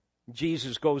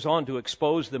 Jesus goes on to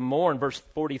expose them more in verse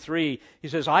 43. He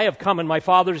says, I have come in my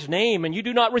Father's name, and you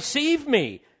do not receive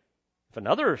me. If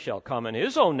another shall come in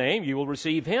his own name, you will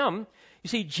receive him. You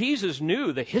see, Jesus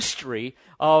knew the history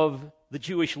of the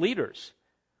Jewish leaders,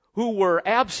 who were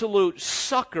absolute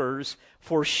suckers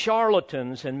for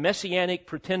charlatans and messianic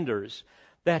pretenders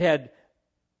that had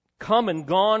come and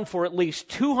gone for at least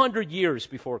 200 years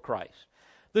before Christ.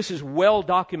 This is well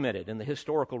documented in the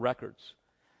historical records.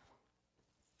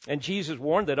 And Jesus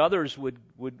warned that others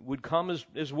would come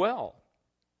as well.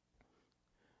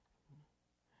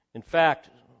 In fact,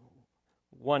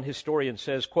 one historian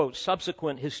says, quote,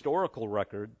 subsequent historical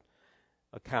record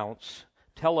accounts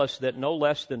tell us that no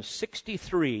less than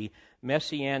 63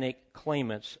 messianic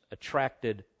claimants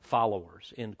attracted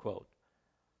followers, end quote.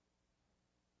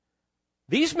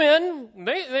 These men,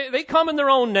 they come in their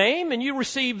own name and you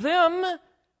receive them,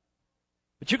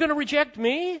 but you're going to reject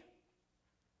me?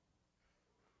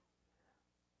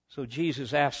 So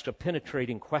Jesus asks a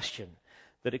penetrating question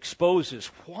that exposes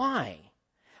why.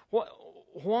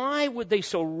 Why would they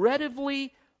so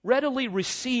readily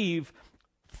receive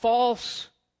false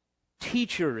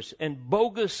teachers and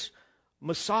bogus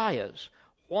messiahs?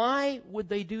 Why would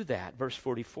they do that? Verse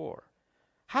 44.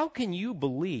 How can you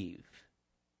believe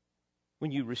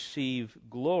when you receive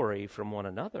glory from one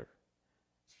another,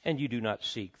 and you do not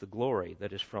seek the glory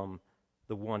that is from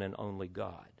the one and only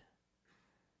God?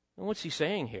 And what's he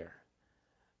saying here?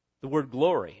 The word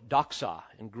glory, doxa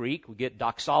in Greek, we get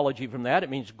doxology from that. It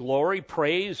means glory,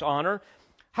 praise, honor.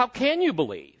 How can you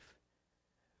believe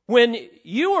when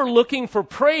you are looking for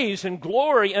praise and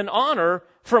glory and honor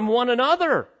from one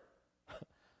another?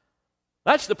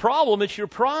 That's the problem. It's your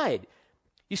pride.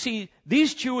 You see,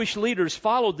 these Jewish leaders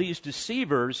followed these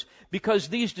deceivers because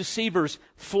these deceivers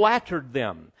flattered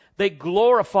them. They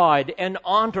glorified and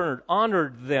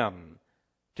honored them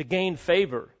to gain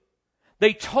favor.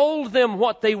 They told them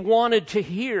what they wanted to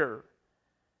hear.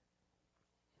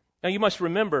 Now you must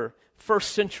remember,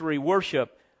 first century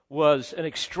worship was an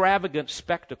extravagant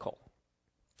spectacle.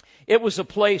 It was a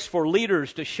place for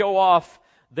leaders to show off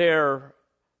their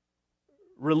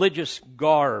religious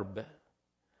garb.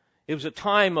 It was a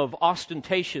time of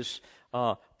ostentatious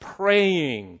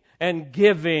praying and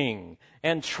giving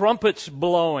and trumpets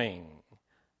blowing,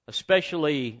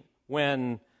 especially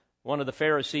when one of the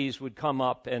Pharisees would come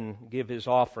up and give his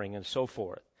offering and so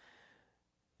forth.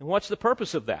 And what's the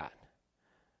purpose of that?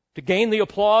 To gain the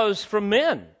applause from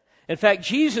men. In fact,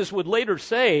 Jesus would later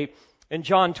say in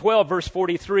John 12, verse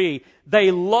 43,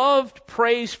 they loved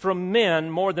praise from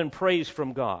men more than praise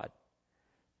from God.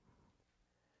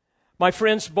 My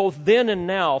friends, both then and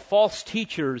now, false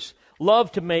teachers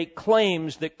love to make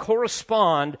claims that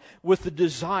correspond with the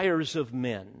desires of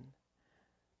men.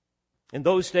 In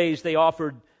those days, they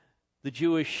offered the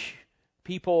Jewish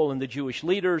people and the Jewish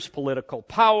leaders political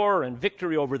power and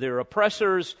victory over their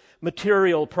oppressors,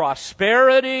 material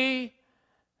prosperity.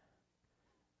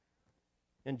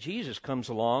 And Jesus comes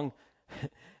along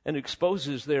and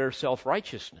exposes their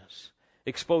self-righteousness,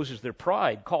 exposes their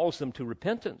pride, calls them to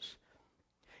repentance.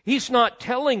 He's not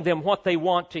telling them what they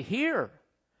want to hear.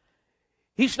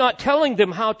 He's not telling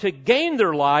them how to gain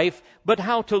their life, but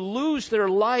how to lose their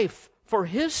life for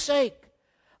His sake,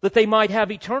 that they might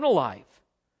have eternal life.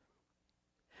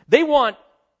 They want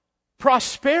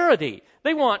prosperity.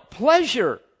 They want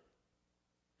pleasure.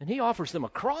 And He offers them a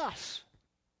cross.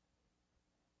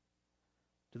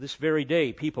 To this very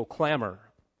day, people clamor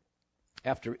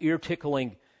after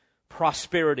ear-tickling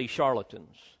prosperity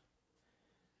charlatans.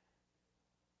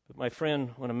 But my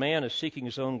friend, when a man is seeking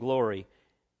his own glory,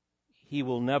 he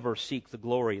will never seek the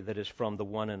glory that is from the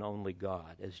one and only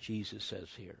God, as Jesus says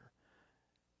here.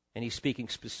 And he's speaking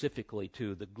specifically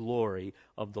to the glory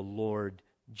of the Lord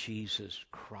Jesus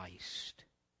Christ.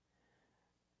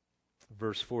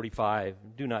 Verse 45,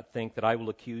 do not think that I will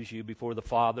accuse you before the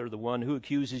Father. The one who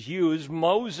accuses you is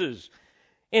Moses,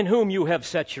 in whom you have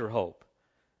set your hope.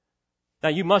 Now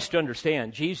you must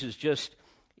understand, Jesus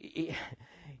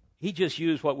he just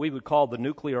used what we would call the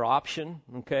nuclear option,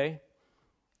 okay?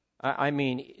 I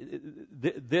mean,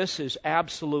 this is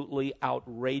absolutely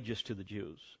outrageous to the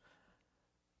Jews.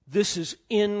 This is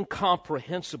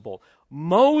incomprehensible.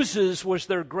 Moses was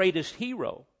their greatest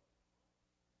hero.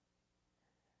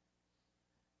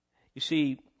 You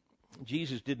see,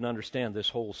 Jesus didn't understand this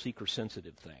whole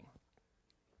seeker-sensitive thing.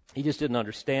 He just didn't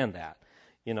understand that.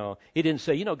 You know, he didn't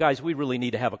say, guys, we really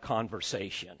need to have a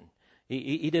conversation.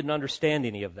 He didn't understand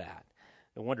any of that.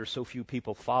 No wonder so few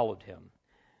people followed him.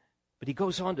 But he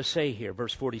goes on to say here,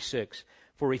 verse 46,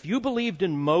 For if you believed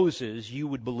in Moses, you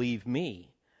would believe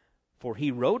me, for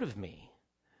he wrote of me.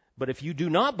 But if you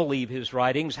do not believe his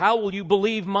writings, how will you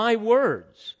believe my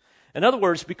words? In other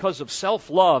words, because of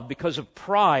self-love, because of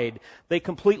pride, they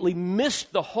completely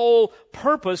missed the whole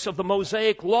purpose of the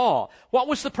Mosaic law. What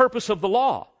was the purpose of the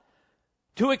law?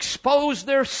 To expose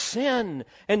their sin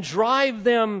and drive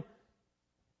them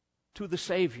to the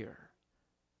Savior.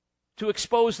 To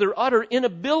expose their utter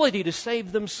inability to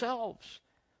save themselves.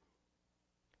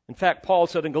 In fact, Paul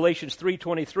said in Galatians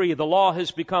 3:23, the law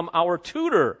has become our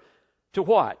tutor to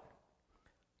what?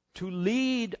 To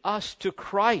lead us to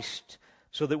Christ,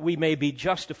 so that we may be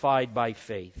justified by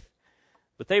faith.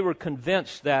 But they were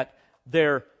convinced that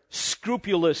their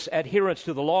scrupulous adherence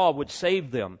to the law would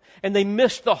save them. And they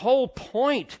missed the whole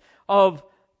point of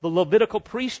the Levitical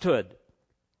priesthood.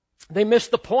 They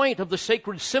missed the point of the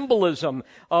sacred symbolism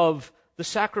of the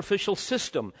sacrificial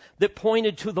system that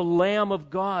pointed to the Lamb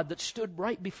of God that stood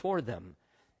right before them.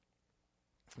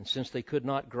 And since they could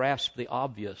not grasp the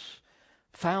obvious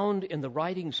found in the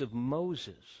writings of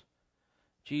Moses,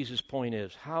 Jesus' point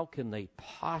is, how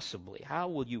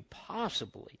will you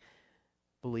possibly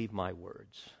believe my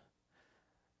words?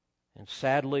 And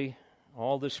sadly,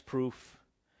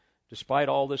 despite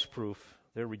all this proof,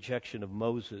 their rejection of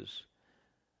Moses,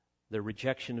 their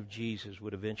rejection of Jesus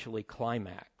would eventually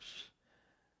climax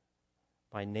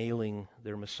by nailing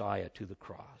their Messiah to the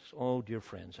cross. Oh, dear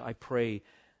friends, I pray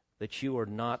that you are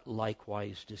not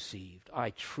likewise deceived.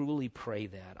 I truly pray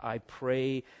that. I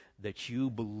pray that you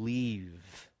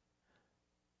believe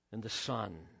in the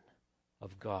Son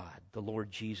of God, the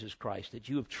Lord Jesus Christ, that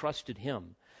you have trusted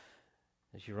him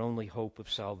as your only hope of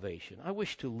salvation. I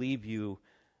wish to leave you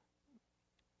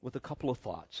with a couple of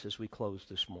thoughts as we close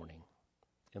this morning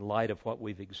in light of what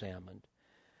we've examined.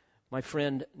 My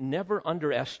friend, never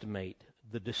underestimate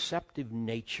the deceptive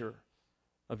nature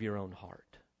of your own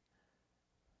heart.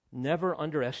 Never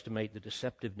underestimate the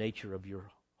deceptive nature of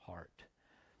your heart.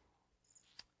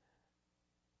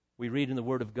 We read in the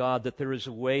Word of God that there is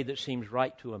a way that seems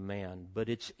right to a man, but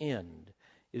its end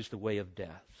is the way of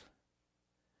death.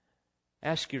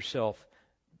 Ask yourself,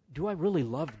 do I really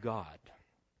love God?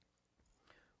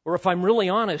 Or if I'm really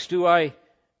honest, do I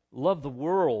love the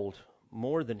world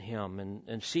more than him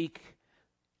and seek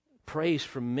praise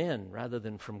from men rather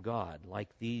than from God, like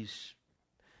these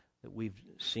that we've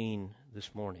seen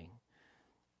this morning?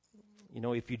 You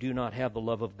know, if you do not have the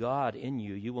love of God in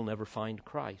you, you will never find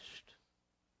Christ.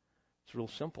 It's real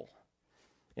simple.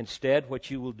 Instead,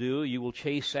 what you will do, you will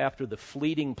chase after the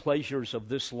fleeting pleasures of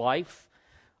this life,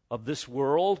 of this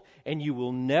world, and you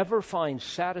will never find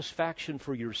satisfaction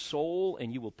for your soul,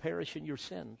 and you will perish in your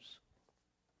sins.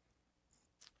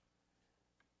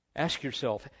 Ask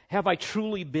yourself, have I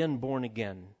truly been born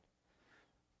again?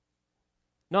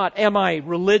 Not, am I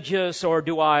religious or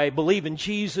do I believe in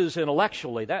Jesus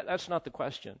intellectually? That's not the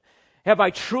question. Have I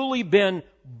truly been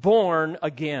born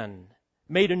again?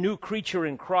 Made a new creature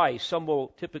in Christ? Some will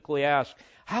typically ask,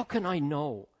 how can I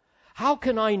know? How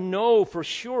can I know for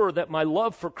sure that my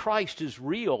love for Christ is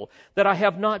real, that I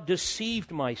have not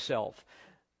deceived myself,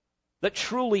 that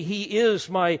truly he is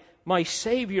my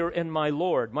Savior and my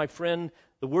Lord? My friend,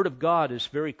 the Word of God is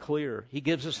very clear. He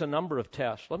gives us a number of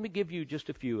tests. Let me give you just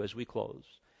a few as we close.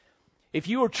 If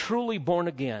you are truly born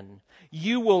again,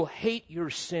 you will hate your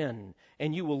sin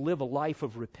and you will live a life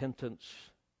of repentance.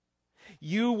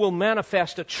 You will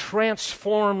manifest a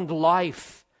transformed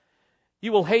life.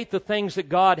 You will hate the things that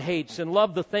God hates and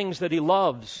love the things that he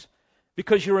loves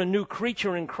because you're a new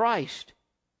creature in Christ.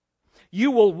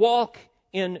 You will walk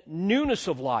in newness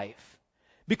of life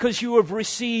because you have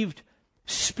received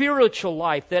spiritual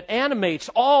life that animates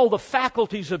all the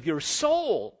faculties of your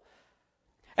soul.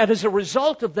 And as a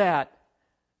result of that,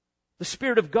 the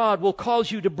Spirit of God will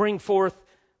cause you to bring forth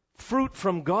fruit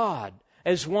from God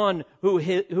as one who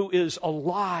is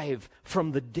alive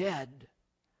from the dead.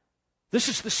 This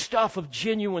is the stuff of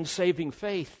genuine saving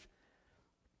faith.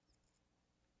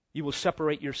 You will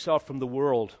separate yourself from the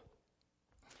world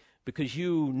because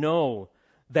you know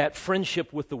that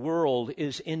friendship with the world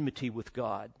is enmity with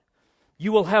God.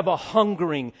 You will have a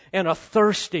hungering and a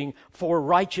thirsting for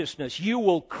righteousness. You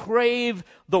will crave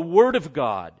the Word of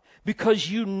God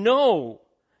because you know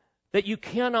that you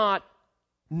cannot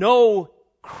know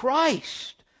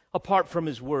Christ apart from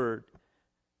His Word.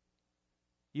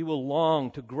 You will long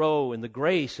to grow in the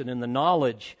grace and in the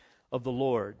knowledge of the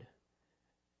Lord.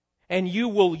 And you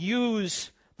will use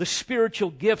the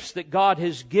spiritual gifts that God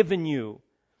has given you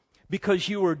because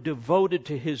you are devoted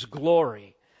to His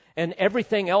glory. And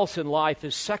everything else in life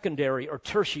is secondary or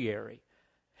tertiary.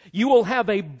 You will have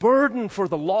a burden for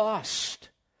the lost.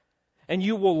 and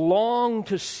you will long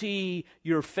to see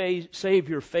your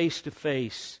Savior face to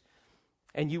face,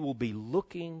 and you will be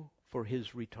looking for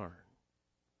His return.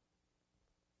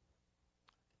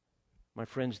 My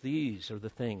friends, these are the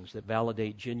things that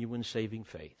validate genuine saving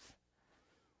faith.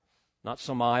 Not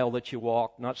some aisle that you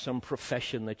walk, not some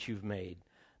profession that you've made,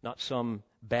 not some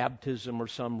baptism or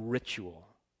some ritual.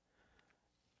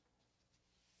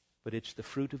 But it's the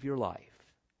fruit of your life.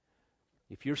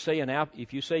 If you say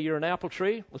you're an apple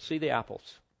tree, let's see the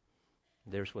apples.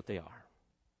 There's what they are.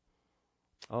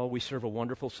 Oh, we serve a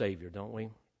wonderful Savior, don't we?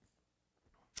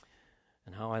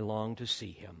 And how I long to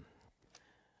see Him,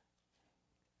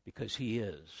 because He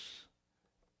is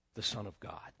the Son of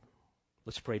God.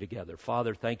 Let's pray together.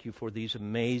 Father, thank You for these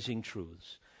amazing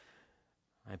truths.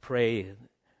 I pray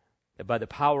that by the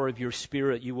power of Your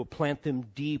Spirit, You will plant them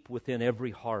deep within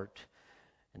every heart,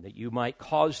 and that You might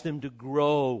cause them to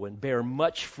grow and bear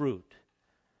much fruit,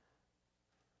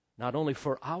 not only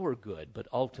for our good, but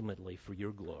ultimately for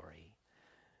Your glory.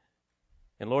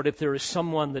 And Lord, if there is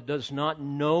someone that does not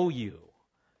know You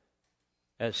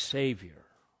as Savior,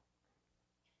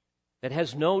 that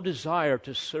has no desire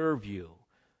to serve You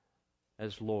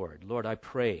as Lord, Lord, I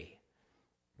pray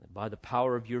that by the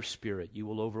power of Your Spirit, You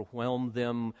will overwhelm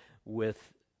them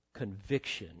with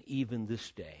conviction even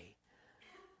this day,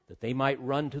 that they might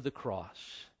run to the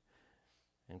cross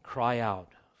and cry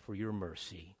out for Your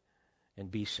mercy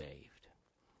and be saved.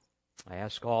 I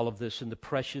ask all of this in the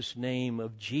precious name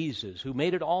of Jesus, who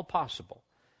made it all possible,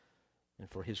 and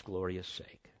for His glorious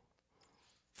sake.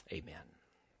 Amen.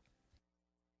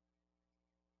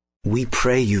 We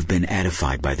pray you've been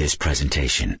edified by this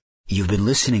presentation. You've been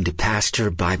listening to pastor,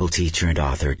 Bible teacher, and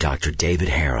author Dr. David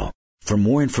Harrell. For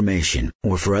more information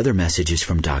or for other messages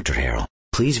from Dr. Harrell,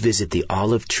 please visit the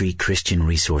Olive Tree Christian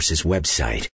Resources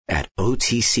website at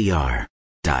otcr.org.